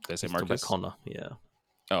 Did I say Talking about Marcus? Connor, yeah.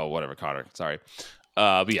 Oh, whatever, Connor. Sorry.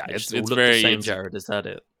 But yeah, it's look very the same, Jared. Is that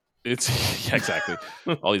it? It's yeah, exactly.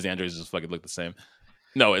 All these androids just fucking look the same.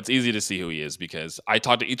 No, it's easy to see who he is because I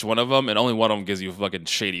talked to each one of them, and only one of them gives you fucking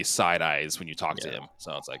shady side eyes when you talk to him.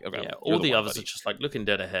 So it's like, okay, yeah. you're All the one, others buddy. are just like looking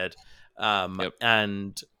dead ahead.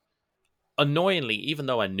 And annoyingly, even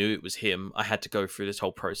though I knew it was him, I had to go through this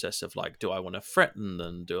whole process of like, do I want to threaten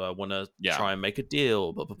them? Do I want to try and make a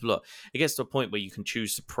deal? Blah blah blah. It gets to a point where you can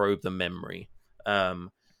choose to probe the memory.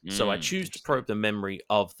 So I choose to probe the memory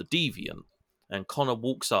of the deviant, and Connor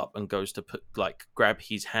walks up and goes to grab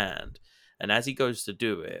his hand, and as he goes to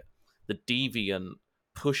do it, the deviant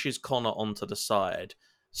pushes Connor onto the side,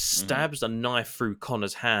 stabs a knife through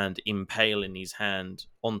Connor's hand, impaling his hand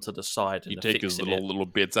onto the side. And you take his little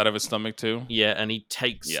bits out of his stomach too. Yeah, and he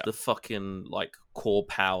takes the fucking like core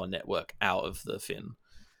power network out of the thing.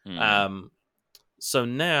 So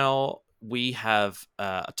now we have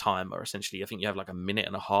a timer, essentially. I think you have like a minute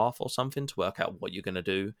and a half or something to work out what you're going to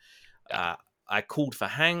do. I called for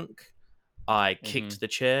Hank. I kicked the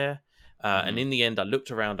chair. And in the end, I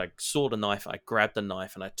looked around. I saw the knife. I grabbed the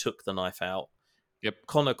knife and I took the knife out. Yep.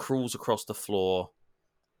 Connor crawls across the floor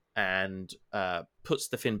and puts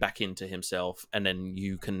the thing back into himself. And then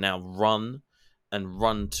you can now run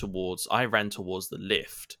towards... I ran towards the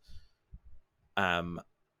lift.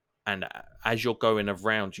 And as you're going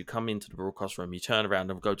around, you come into the broadcast room, you turn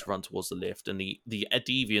around and go to run towards the lift, and the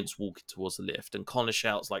deviant's walking towards the lift, and Connor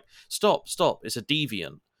shouts like, stop, it's a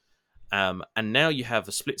deviant. And now you have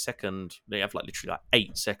a split second, they have like literally like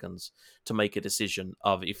 8 seconds to make a decision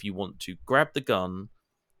of if you want to grab the gun,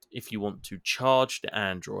 if you want to charge the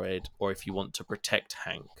android, or if you want to protect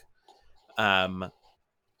Hank.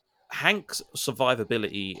 Hank's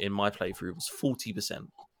survivability in my playthrough was 40%.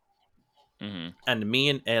 And me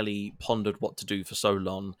and Ellie pondered what to do for so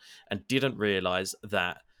long and didn't realize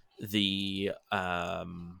that the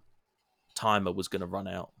timer was going to run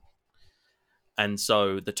out. And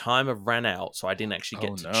so the timer ran out, so I didn't actually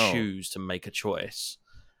get to choose to make a choice.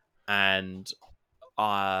 And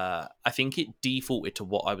I think it defaulted to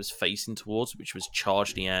what I was facing towards, which was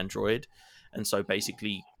charge the android. And so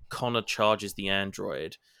basically Connor charges the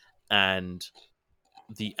android, and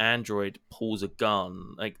the android pulls a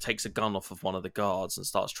gun, like takes a gun off of one of the guards and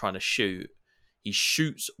starts trying to shoot. He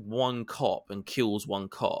shoots one cop and kills one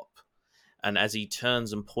cop. And as he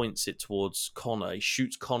turns and points it towards Connor, he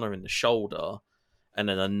shoots Connor in the shoulder, and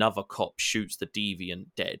then another cop shoots the deviant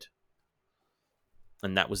dead.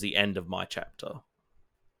 And that was the end of my chapter.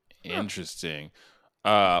 Interesting.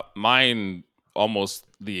 Mine almost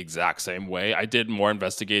the exact same way. I did more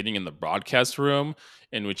investigating in the broadcast room,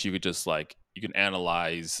 in which you could just like, you can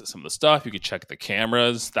analyze some of the stuff. You could check the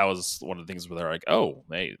cameras. That was one of the things where they're like, oh,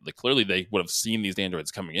 clearly they would have seen these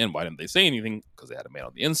androids coming in. Why didn't they say anything? Because they had a man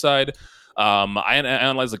on the inside. I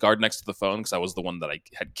analyzed the guard next to the phone because I was the one that I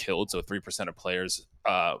had killed. So 3% of players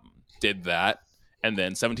did that. And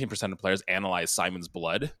then 17% of players analyzed Simon's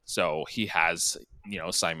blood. So he has,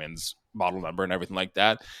 Simon's model number and everything like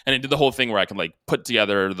that. And it did the whole thing where I can like put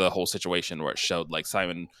together the whole situation where it showed like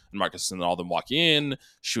Simon and Marcus and all them walking in,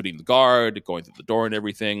 shooting the guard, going through the door and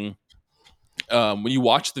everything. When you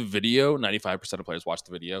watch the video, 95% of players watch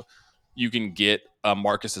the video, you can get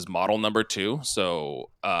Marcus's model number too. So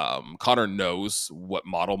Connor knows what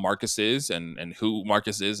model Marcus is and who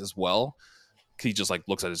Marcus is as well. He just like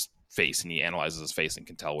looks at his face and he analyzes his face and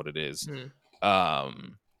can tell what it is.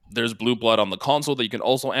 There's blue blood on the console that you can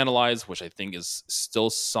also analyze, which I think is still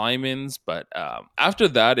Simon's. But after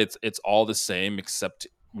that, it's all the same except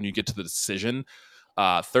when you get to the decision.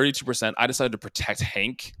 32%. I decided to protect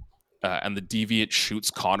Hank. And the deviant shoots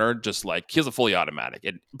Connor just like he has a fully automatic.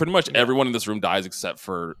 And pretty much everyone in this room dies except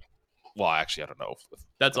for, well, actually, I don't know.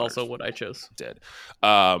 That's also what I chose. Did.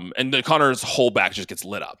 And the Connor's whole back just gets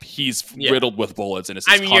lit up. He's riddled with bullets, and it's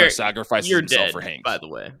Connor sacrifices himself dead, for Hank. By the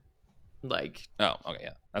way, like, oh, okay,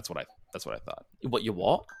 yeah, that's what I thought. What you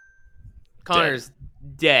what? Connor's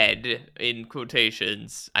dead in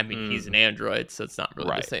quotations. I mean, he's an android, so it's not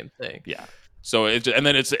really the same thing. Yeah. So it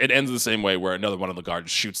ends the same way where another one of the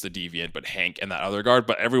guards shoots the deviant, but Hank and that other guard,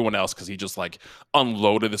 but everyone else because he just like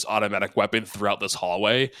unloaded this automatic weapon throughout this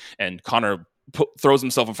hallway, and Connor throws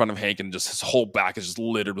himself in front of Hank, and just his whole back is just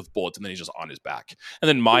littered with bullets, and then he's just on his back. And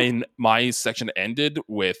then my section ended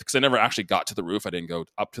with, because I never actually got to the roof, I didn't go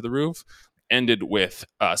up to the roof. Ended with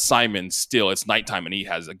Simon still. It's nighttime, and he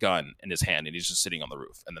has a gun in his hand, and he's just sitting on the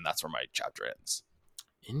roof, and then that's where my chapter ends.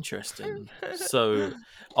 Interesting. So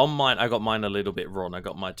on mine, I got mine a little bit wrong. I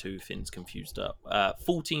got my two things confused up.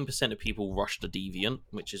 14% of people rush the deviant,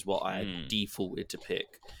 which is what I defaulted to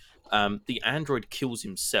pick. The android kills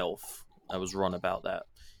himself. I was wrong about that.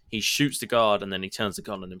 He shoots the guard and then he turns the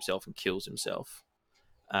gun on himself and kills himself.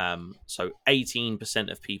 So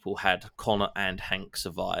 18% of people had Connor and Hank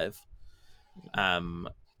survive. And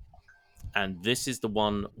this is the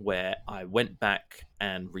one where I went back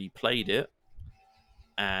and replayed it.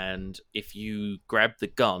 And if you grab the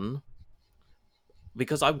gun,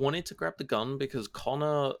 because I wanted to grab the gun because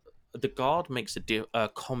Connor, the guard makes a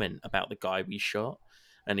comment about the guy we shot.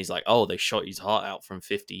 And he's like, oh, they shot his heart out from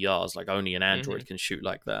 50 yards. Like only an android can shoot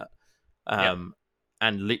like that. And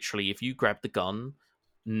literally, if you grab the gun,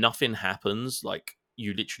 nothing happens. Like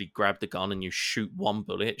you literally grab the gun and you shoot one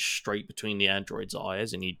bullet straight between the android's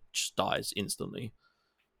eyes and he just dies instantly.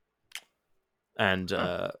 And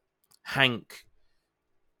Hank,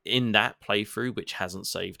 in that playthrough, which hasn't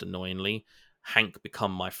saved annoyingly, Hank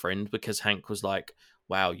become my friend because Hank was like,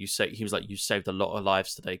 wow, you saved a lot of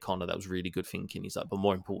lives today, Connor. That was really good thinking. He's like, but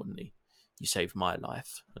more importantly, you saved my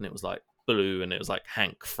life. And it was like blue, and it was like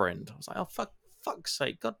Hank friend. I was like, oh fuck's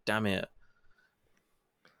sake, god damn it.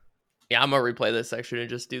 Yeah, I'm gonna replay this section and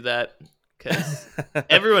just do that because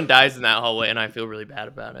everyone dies in that hallway, and I feel really bad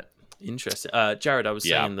about it. Interesting. Jared, I was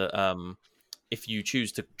saying that if you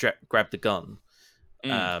choose to grab the gun,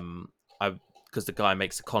 because the guy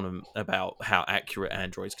makes a comment about how accurate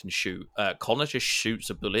androids can shoot. Connor just shoots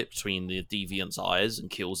a bullet between the deviant's eyes and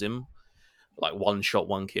kills him, like one shot,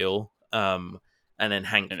 one kill. And then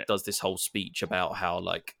Hank does this whole speech about how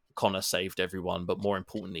like Connor saved everyone, but more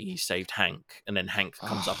importantly, he saved Hank. And then Hank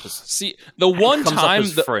comes up as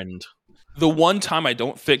friend. The one time I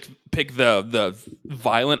don't pick the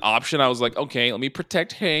violent option, I was like, okay, let me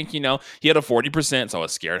protect Hank. You know, he had a 40%, so I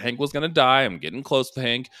was scared Hank was gonna die. I'm getting close to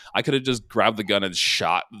Hank. I could have just grabbed the gun and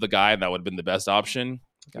shot the guy, and that would have been the best option.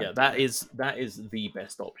 That is the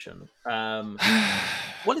best option.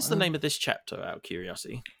 What is the name of this chapter, out of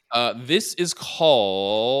curiosity? This is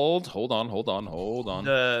called. Hold on.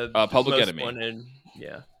 The Public Most Enemy. Wanted.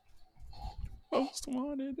 Yeah. Most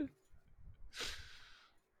Wanted.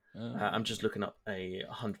 I'm just looking up a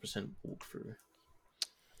 100% walkthrough.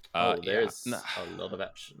 There's a lot of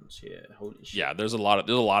options here. Holy shit! Yeah, there's a lot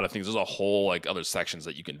of things. There's a whole like other sections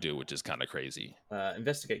that you can do, which is kind of crazy.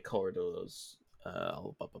 Investigate corridors.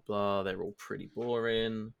 Blah blah blah. They're all pretty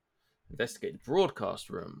boring. Investigate the broadcast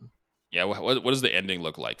room. Yeah, what does the ending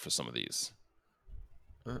look like for some of these?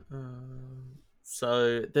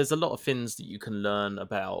 So there's a lot of things that you can learn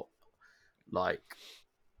about, like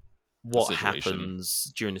what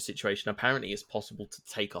happens during the situation. Apparently, it's possible to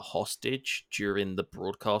take a hostage during the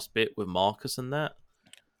broadcast bit with Marcus and that.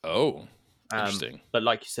 Oh, interesting. But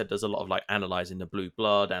like you said, there's a lot of like analyzing the blue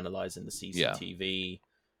blood, analyzing the CCTV.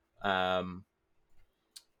 Yeah.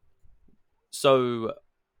 So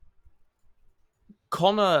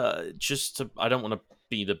Connor, I don't want to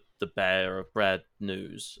be the bearer of bad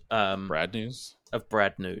news. Brad news? Of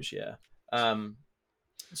Brad news, yeah.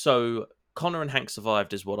 So Connor and Hank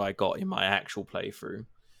survived is what I got in my actual playthrough.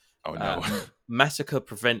 Oh no. Massacre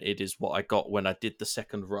prevented is what I got when I did the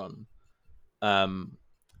second run.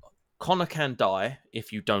 Connor can die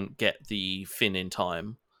if you don't get the fin in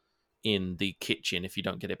time in the kitchen, if you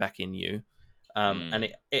don't get it back in you. And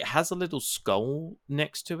it has a little skull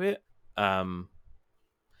next to it. And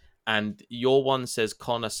your one says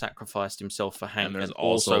Connor sacrificed himself for Hank, and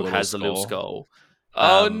also has a little skull.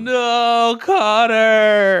 Oh no,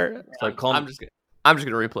 Connor! So I'm just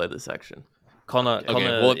gonna replay this section. Connor.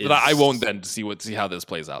 Okay, well, I won't then see how this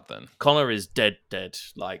plays out. Then Connor is dead,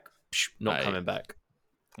 like not coming back.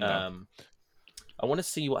 Okay. I want to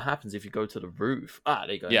see what happens if you go to the roof.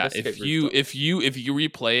 There you go. Yeah, if you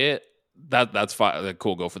replay it, that's fine.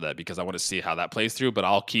 Cool, go for that because I want to see how that plays through. But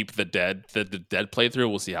I'll keep the dead playthrough.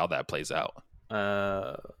 We'll see how that plays out.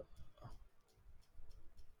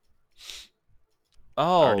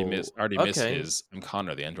 Already missed his. I'm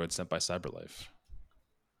Connor, the android sent by Cyberlife.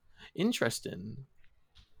 Interesting.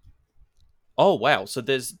 Oh wow! So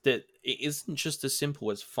it isn't just as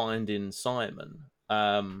simple as finding Simon.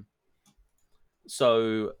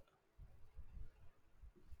 So.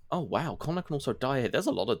 Oh wow! Connor can also die here. There's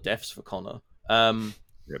a lot of deaths for Connor.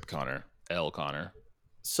 Rip Connor. L Connor.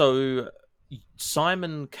 So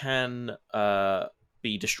Simon can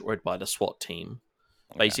be destroyed by the SWAT team.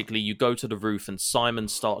 Okay. Basically, you go to the roof and Simon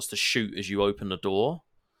starts to shoot as you open the door.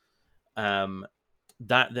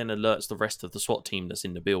 That then alerts the rest of the SWAT team that's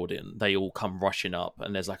in the building. They all come rushing up,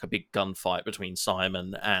 and there's like a big gunfight between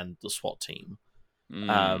Simon and the SWAT team.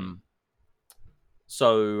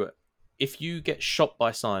 So if you get shot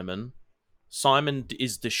by Simon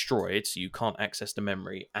is destroyed, so you can't access the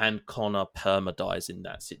memory, and Connor perma-dies in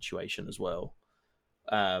that situation as well.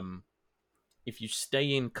 If you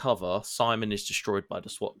stay in cover, Simon is destroyed by the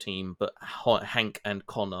SWAT team, but Hank and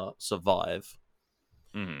Connor survive.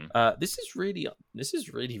 This is really,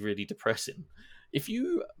 really depressing. If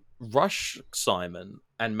you rush Simon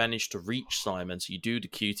and manage to reach Simon, so you do the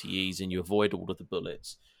QTEs and you avoid all of the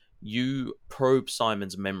bullets, you probe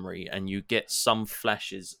Simon's memory and you get some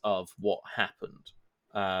flashes of what happened.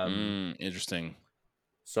 Interesting.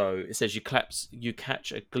 So it says you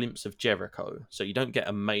catch a glimpse of Jericho, so you don't get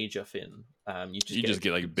a major fin. You just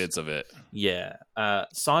get like bits of it. Yeah.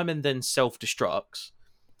 Simon then self-destructs,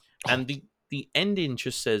 and the ending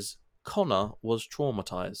just says Connor was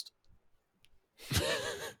traumatized.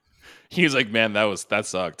 He was like, "Man, that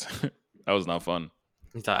sucked. That was not fun."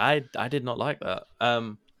 He's like, "I did not like that."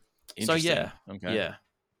 So yeah, okay, yeah.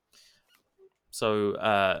 So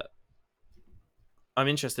I'm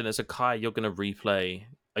interested. As a Kai, you're gonna replay.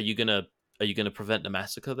 Are you gonna prevent the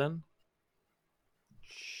massacre then?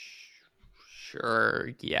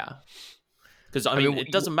 Sure. Yeah. Because I mean,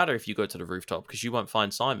 it doesn't matter if you go to the rooftop because you won't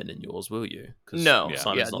find Simon in yours, will you? No.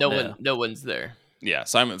 Simon's not there. No one's there. Yeah,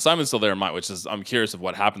 Simon's still there in mine, which is I'm curious of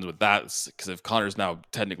what happens with that because if Connor's now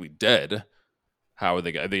technically dead, how are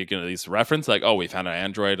they going to at least reference like, oh, we found an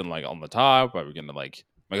android and like on the top? Are we going to am I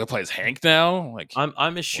going to play as Hank now? Like,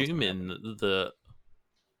 I'm assuming that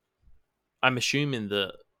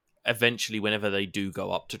eventually, whenever they do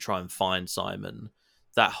go up to try and find Simon,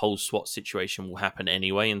 that whole SWAT situation will happen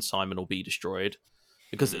anyway, and Simon will be destroyed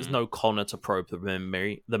because there's no Connor to probe the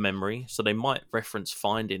memory. So they might reference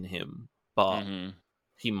finding him, but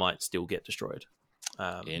he might still get destroyed.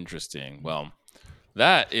 Interesting. Well,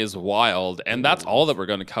 that is wild, and that's all that we're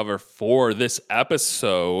going to cover for this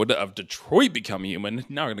episode of Detroit Become Human.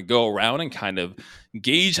 Now we're going to go around and kind of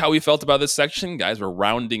gauge how we felt about this section. Guys, we're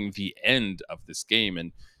rounding the end of this game,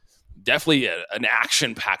 and definitely an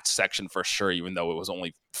action-packed section for sure, even though it was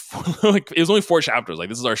only 4 chapters. Like,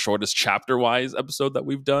 this is our shortest chapter-wise episode that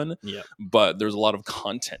we've done. Yeah. But there's a lot of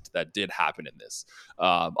content that did happen in this.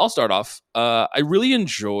 I'll start off. I really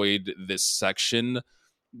enjoyed this section.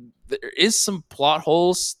 There is some plot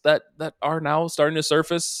holes that are now starting to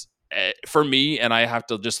surface for me, and I have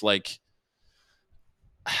to just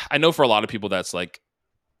I know for a lot of people that's like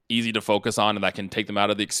easy to focus on and that can take them out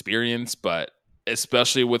of the experience, but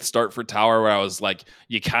especially with Startford Tower, where I was like,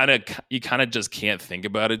 you kind of just can't think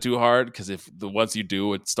about it too hard because once you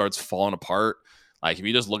do, it starts falling apart. Like, if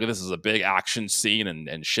you just look at this as a big action scene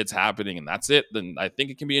and shit's happening and that's it, then I think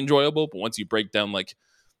it can be enjoyable. But once you break down like,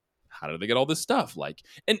 how did they get all this stuff? Like,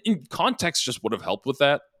 and in context just would have helped with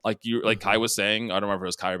that. Like Kai was saying, I don't remember if it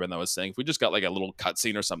was Kai or Ben that was saying, if we just got like a little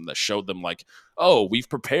cutscene or something that showed them like, oh, we've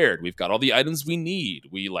prepared, we've got all the items we need.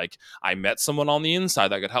 I met someone on the inside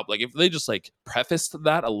that could help. Like, if they just like prefaced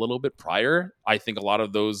that a little bit prior, I think a lot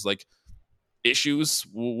of those like issues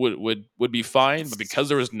would be fine. But because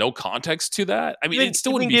there was no context to that, I mean, it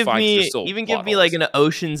still wouldn't be fine. Even give me like an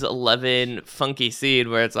Ocean's 11 funky scene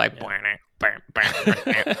where it's like,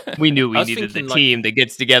 We knew we I was needed the thinking, team that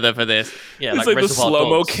gets together for this. Yeah, It's like the Reservoir slow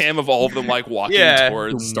mo Dogs. cam of all of them like walking Yeah.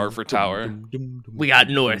 towards Starford Tower. We got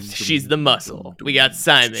North. She's the muscle. We got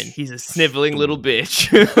Simon. He's a sniveling little bitch.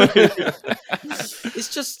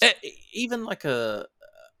 It's just even like a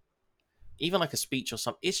speech or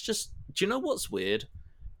something. It's just, do you know what's weird?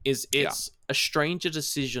 Is it's a stranger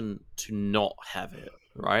decision to not have it,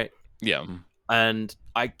 right? Yeah. And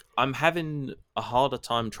I'm having a harder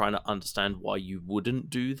time trying to understand why you wouldn't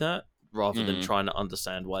do that rather than trying to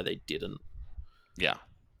understand why they didn't. Yeah.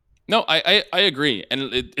 No, I agree.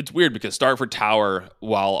 And it's weird because Starford Tower,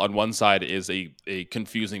 while on one side is a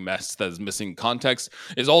confusing mess that is missing context,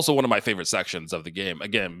 is also one of my favorite sections of the game.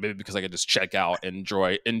 Again, maybe because I could just check out and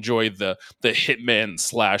enjoy the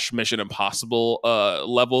Hitman / Mission Impossible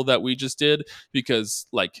level that we just did. Because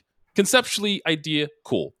like conceptually, idea,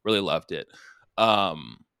 cool. Really loved it.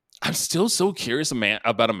 I'm still so curious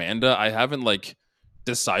about Amanda. I haven't like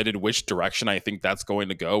decided which direction I think that's going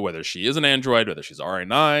to go, whether she is an android, whether she's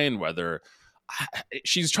RA9, whether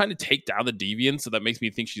she's trying to take down the deviants, so that makes me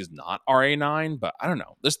think she's not RA9, but I don't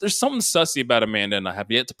know. There's something sussy about Amanda, and I have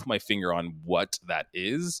yet to put my finger on what that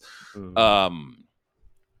is. Real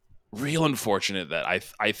unfortunate that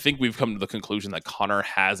I think we've come to the conclusion that Connor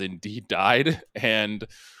has indeed died, and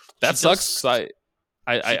that sucks. I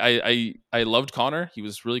loved Connor. He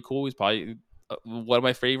was really cool. He's probably one of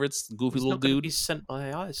my favorites, goofy He's little not gonna dude. be sent by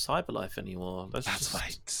AI Cyberlife anymore. That's what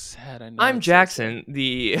I said. I know I'm it's Jackson,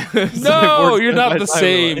 the no, you're not the Cyberlife.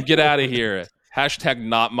 same. Get out of here. Hashtag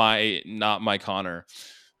not my Connor.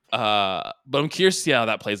 But I'm curious to see how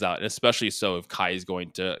that plays out, and especially so if Kai is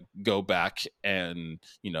going to go back and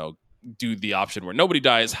do the option where nobody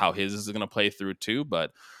dies, how his is going to play through too.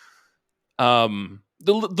 But the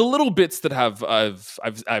little bits that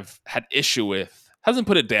I've had issue with hasn't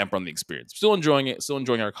put a damper on the experience. Still enjoying it, still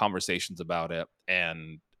enjoying our conversations about it,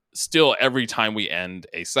 and still every time we end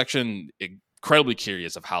a section, incredibly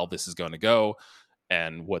curious of how this is going to go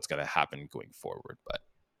and what's going to happen going forward. But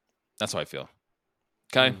that's how I feel.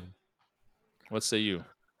 Kai, what say you?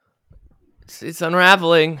 It's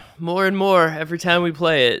unraveling more and more every time we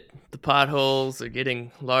play it. The potholes are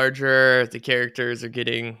getting larger. The characters are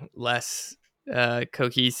getting less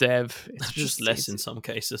cohesive. It's just less in some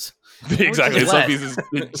cases. Exactly. Less.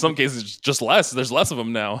 In some cases, just less. There's less of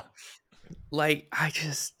them now. Like,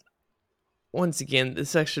 once again, this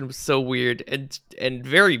section was so weird and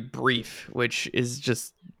very brief, which is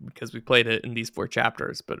just because we played it in these 4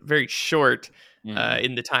 chapters, but very short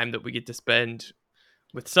in the time that we get to spend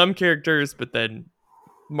with some characters. But then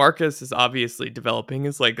Marcus is obviously developing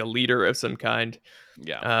as like a leader of some kind.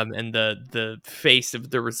 Yeah. And the face of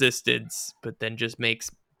the resistance, but then just makes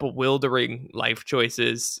bewildering life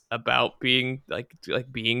choices about being like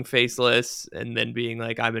being faceless and then being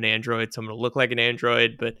like, I'm an android, so I'm gonna look like an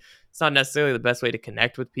android, but it's not necessarily the best way to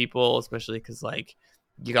connect with people, especially because like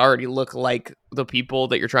you already look like the people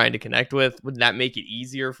that you're trying to connect with. Wouldn't that make it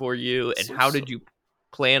easier for you? And how did you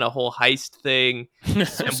plan a whole heist thing? And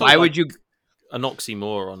why would you? An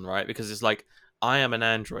oxymoron, right? Because it's like, I am an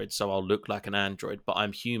android, so I'll look like an android, but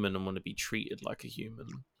I'm human and want to be treated like a human.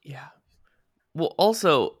 Yeah. Well,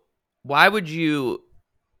 also, why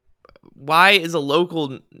is a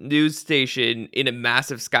local news station in a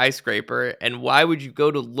massive skyscraper, and why would you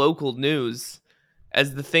go to local news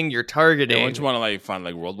as the thing you're targeting? Don't you want to like find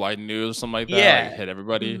like worldwide news or something like that? Yeah. Like, hit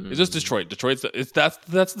everybody. It's just Detroit. Detroit's that's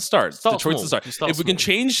the start. Detroit's the start. If we can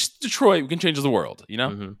change Detroit, we can change the world.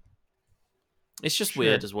 It's just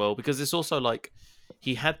weird as well, because it's also like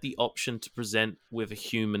he had the option to present with a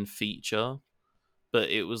human feature, but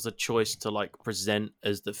it was a choice to like present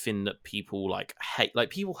as the thing that people like hate. Like,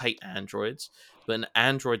 people hate androids, but an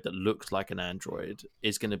android that looks like an android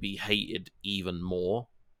is going to be hated even more.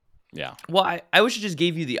 Yeah. Well, I wish it just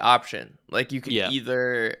gave you the option. Like, you could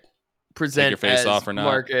either present your face as off or not.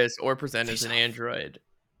 Marcus or present as an off. android.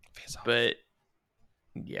 Face off. But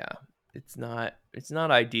yeah, it's not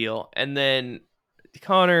ideal. And then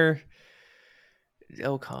Connor.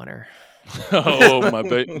 Oh, my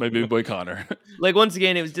baby boy Connor. Like, once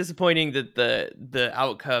again, it was disappointing that the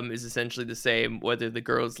outcome is essentially the same whether the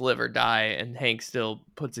girls live or die, and Hank still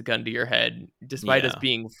puts a gun to your head despite us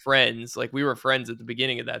being friends. Like, we were friends at the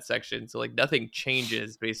beginning of that section, so like nothing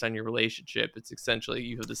changes based on your relationship. It's essentially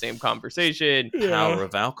you have the same conversation. Power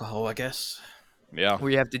of alcohol, I guess. Yeah.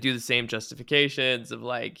 Where you have to do the same justifications of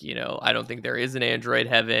like, I don't think there is an android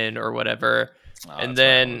heaven or whatever. And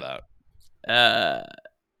then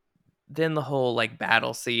the whole like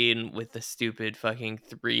battle scene with the stupid fucking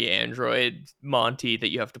 3 android Monty that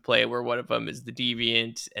you have to play, where one of them is the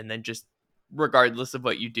deviant and then just regardless of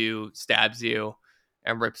what you do stabs you.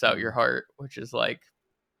 and rips out your heart, which is like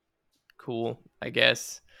cool, I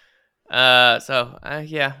guess.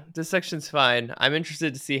 Yeah, this section's fine. I'm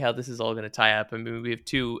interested to see how this is all going to tie up. I mean, we have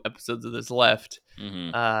 2 episodes of this left,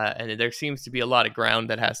 and there seems to be a lot of ground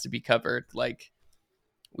that has to be covered. Like,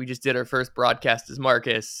 we just did our first broadcast as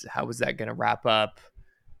Marcus. How was that going to wrap up?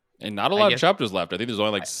 And not a lot of chapters left. I think there's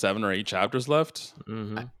only like 7 or 8 chapters left.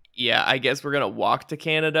 Yeah, I guess we're going to walk to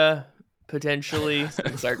Canada, potentially,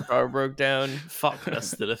 since our car broke down. Fuck,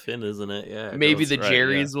 that's still a thing, isn't it? Yeah. Maybe the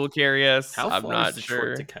Jerry's will carry us. How I'm far not is Detroit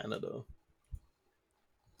sure. to Canada?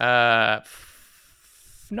 Not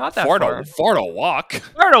that far. Far to walk.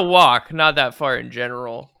 Far to walk, not that far in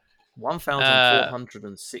general.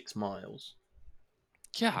 1,406 miles.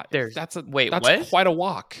 Yeah, that's what? quite a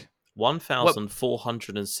walk.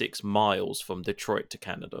 1,406 miles from Detroit to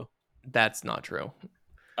Canada. That's not true.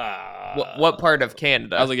 What part of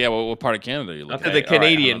Canada? I was like, yeah, what part of Canada are you looking to at? the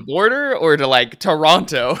Canadian border or to like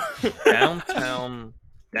Toronto?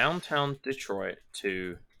 downtown Detroit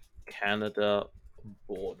to Canada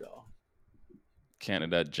border.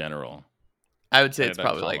 Canada general. I would say it's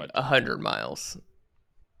Canada probably like 100 miles.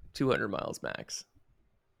 200 miles max.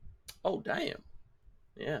 Oh, damn.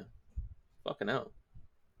 Yeah. Fucking hell.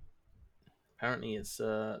 Apparently it's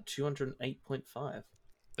 208.5.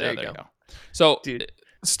 There you go. So, dude,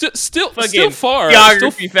 still far.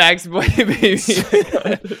 Geography facts, boy, baby.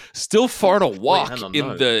 Still far to walk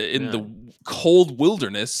in the cold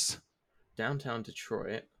wilderness. Downtown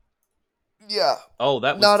Detroit. Yeah. Oh,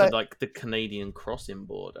 that was like the Canadian crossing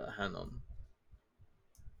border. Hang on.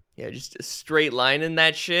 Yeah, just a straight line in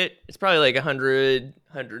that shit. It's probably like 100,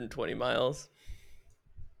 120 miles.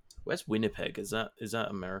 Where's Winnipeg? Is that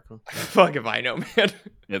America? Fuck if I know, man.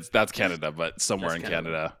 That's Canada, but somewhere in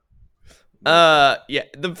Canada. Yeah.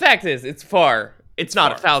 The fact is, it's far. It's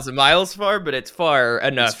not 1,000 miles far, but it's far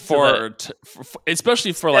enough. It's far,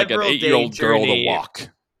 especially for like an 8-year-old girl to walk.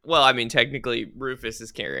 Well, I mean, technically, Rufus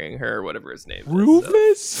is carrying her, or whatever his name is.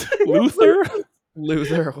 Rufus? So.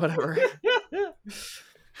 Luther, whatever.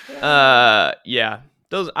 Yeah.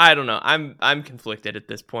 Those, I don't know. I'm conflicted at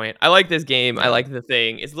this point. I like this game. I like the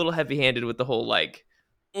thing. It's a little heavy-handed with the whole like,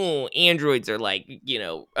 oh, androids are like,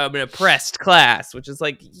 an oppressed class, which is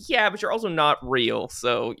like, yeah, but you're also not real.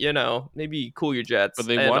 So, maybe cool your jets. But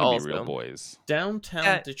they want to be real boys.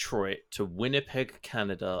 Downtown Detroit to Winnipeg,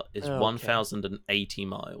 Canada is 1,080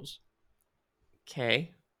 miles.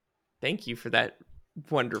 Okay. Thank you for that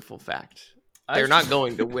wonderful fact. They're not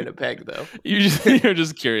going to Winnipeg, though. You're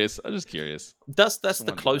just curious. I'm just curious. That's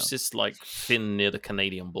the closest like thing near the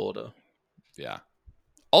Canadian border. Yeah.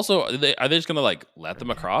 Also, are they just gonna like let them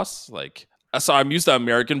across? Like, so I'm used to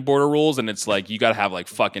American border rules, and it's like you gotta have like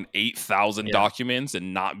fucking 8,000 documents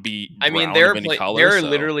and not be. I mean, there are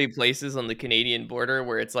literally places on the Canadian border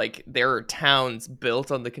where it's like there are towns built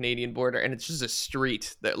on the Canadian border, and it's just a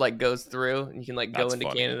street that like goes through, and you can like go into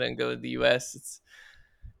Canada and go to the U.S. It's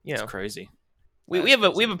crazy. We have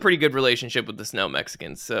a pretty good relationship with the snow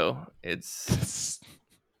Mexicans, so it's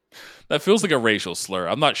that feels like a racial slur.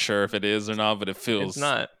 I'm not sure if it is or not, but it feels it's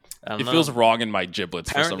not. It feels wrong in my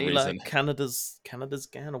giblets apparently, for some reason. Like Canada's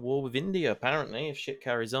going to war with India. Apparently, if shit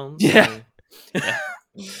carries on. Yeah,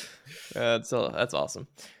 that's awesome.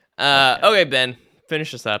 Okay, Ben,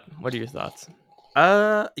 finish us up. What are your thoughts?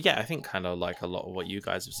 Yeah, I think kind of like a lot of what you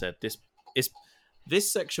guys have said.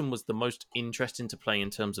 This section was the most interesting to play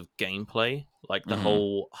in terms of gameplay. Like the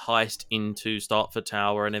whole heist into Startford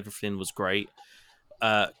Tower and everything was great.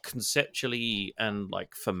 Conceptually and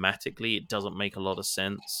like thematically, it doesn't make a lot of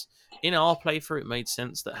sense. In our playthrough, it made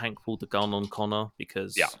sense that Hank pulled the gun on Connor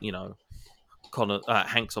because, Connor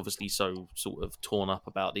Hank's obviously so sort of torn up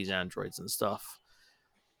about these androids and stuff.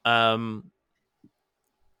 It's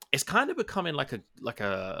kind of becoming like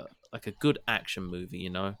a good action movie,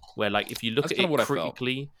 where like if you look at it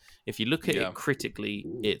critically,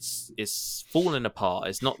 it's falling apart.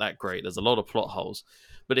 It's not that great. There's a lot of plot holes,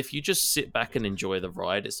 but if you just sit back and enjoy the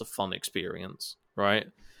ride, it's a fun experience, right?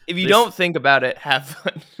 If you don't think about it, have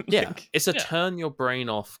fun. It's a turn your brain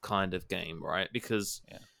off kind of game, right? Because,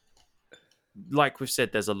 like we've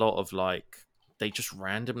said, there's a lot of like. They just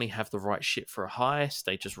randomly have the right shit for a heist.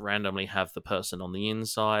 They just randomly have the person on the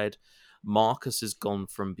inside. Marcus has gone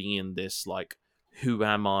from being this, like, who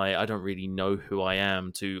am I? I don't really know who I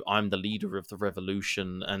am, to I'm the leader of the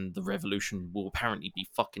revolution, and the revolution will apparently be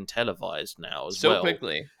fucking televised now as well. So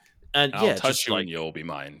quickly. And I'll touch you and you'll be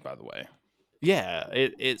mine, by the way. Yeah,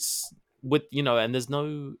 it's with, and there's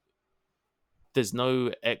no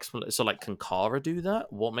explanation. So, like, can Kara do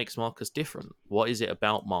that? What makes Marcus different? What is it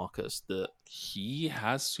about Marcus that he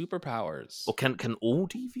has superpowers? Or can all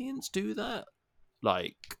deviants do that?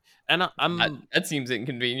 Like, and I'm that seems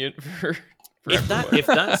inconvenient for if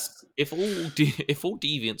everyone. if all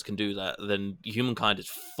deviants can do that, then humankind is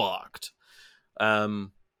fucked.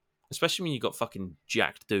 Especially when you got fucking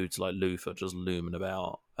jacked dudes like Luther just looming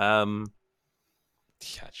about.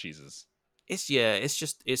 Yeah, Jesus. It's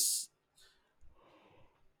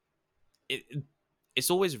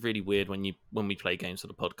always really weird when we play games for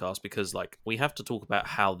the podcast, because like we have to talk about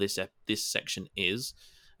how this section is,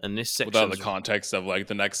 and this section without the context of like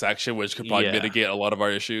the next section, which could probably mitigate a lot of our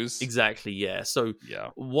issues. Exactly, yeah. So yeah,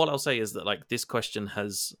 what I'll say is that like this question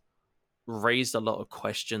has raised a lot of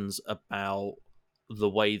questions about the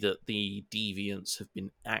way that the deviants have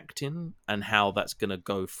been acting and how that's going to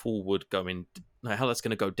go forward, how that's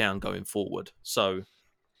going to go down going forward. So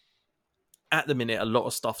at the minute, a lot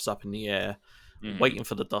of stuff's up in the air, waiting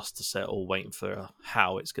for the dust to settle, waiting for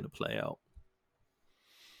how it's going to play out.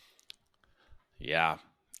 Yeah,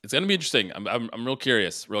 it's going to be interesting. I'm real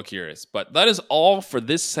curious. But that is all for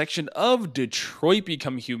this section of Detroit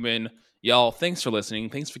Become Human. Y'all, thanks for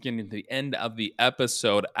listening. Thanks for getting to the end of the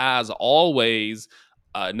episode. As always,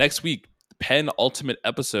 next week, penultimate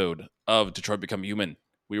episode of Detroit Become Human.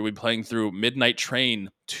 We will be playing through Midnight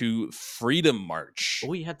Train to Freedom March.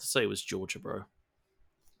 All you had to say was Georgia, bro.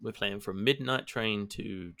 We're playing from Midnight Train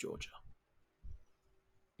to Georgia.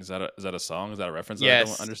 Is that a song? Is that a reference?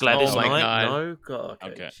 Yes. That I don't understand? Gladys my Knight? God. No? God,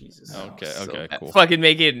 Okay. Jesus. Okay, cool. Fucking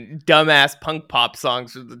making dumbass punk pop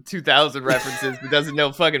songs with the 2000 references, but doesn't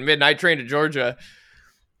know fucking Midnight Train to Georgia.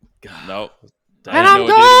 God. No. And I'm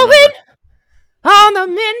going on the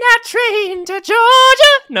Midnight Train to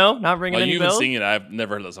Georgia. No, not ringing any you've bells. been singing it. I've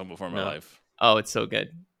never heard that song before in my life. Oh, it's so good.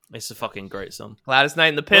 It's a fucking great song. Gladys Knight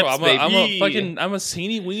and the Pips, Bro, I'm baby. a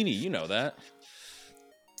teeny weenie. You know that.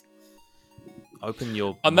 Open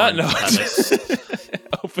your On that mind palace. note,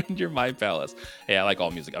 open your mind palace. Hey, I like all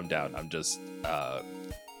music. I'm down. I'm just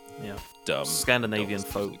dumb. Scandinavian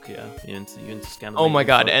folk, yeah. You into Scandinavian Oh my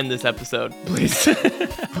god, folk? end this episode, please.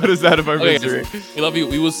 Put us out of our misery. We love you.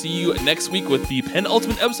 We will see you next week with the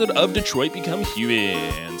penultimate episode of Detroit Become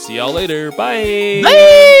Human. See y'all later. Bye.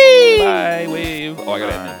 Bye. Bye. Wave. Oh, I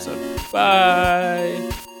gotta end the episode.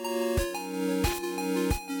 Bye.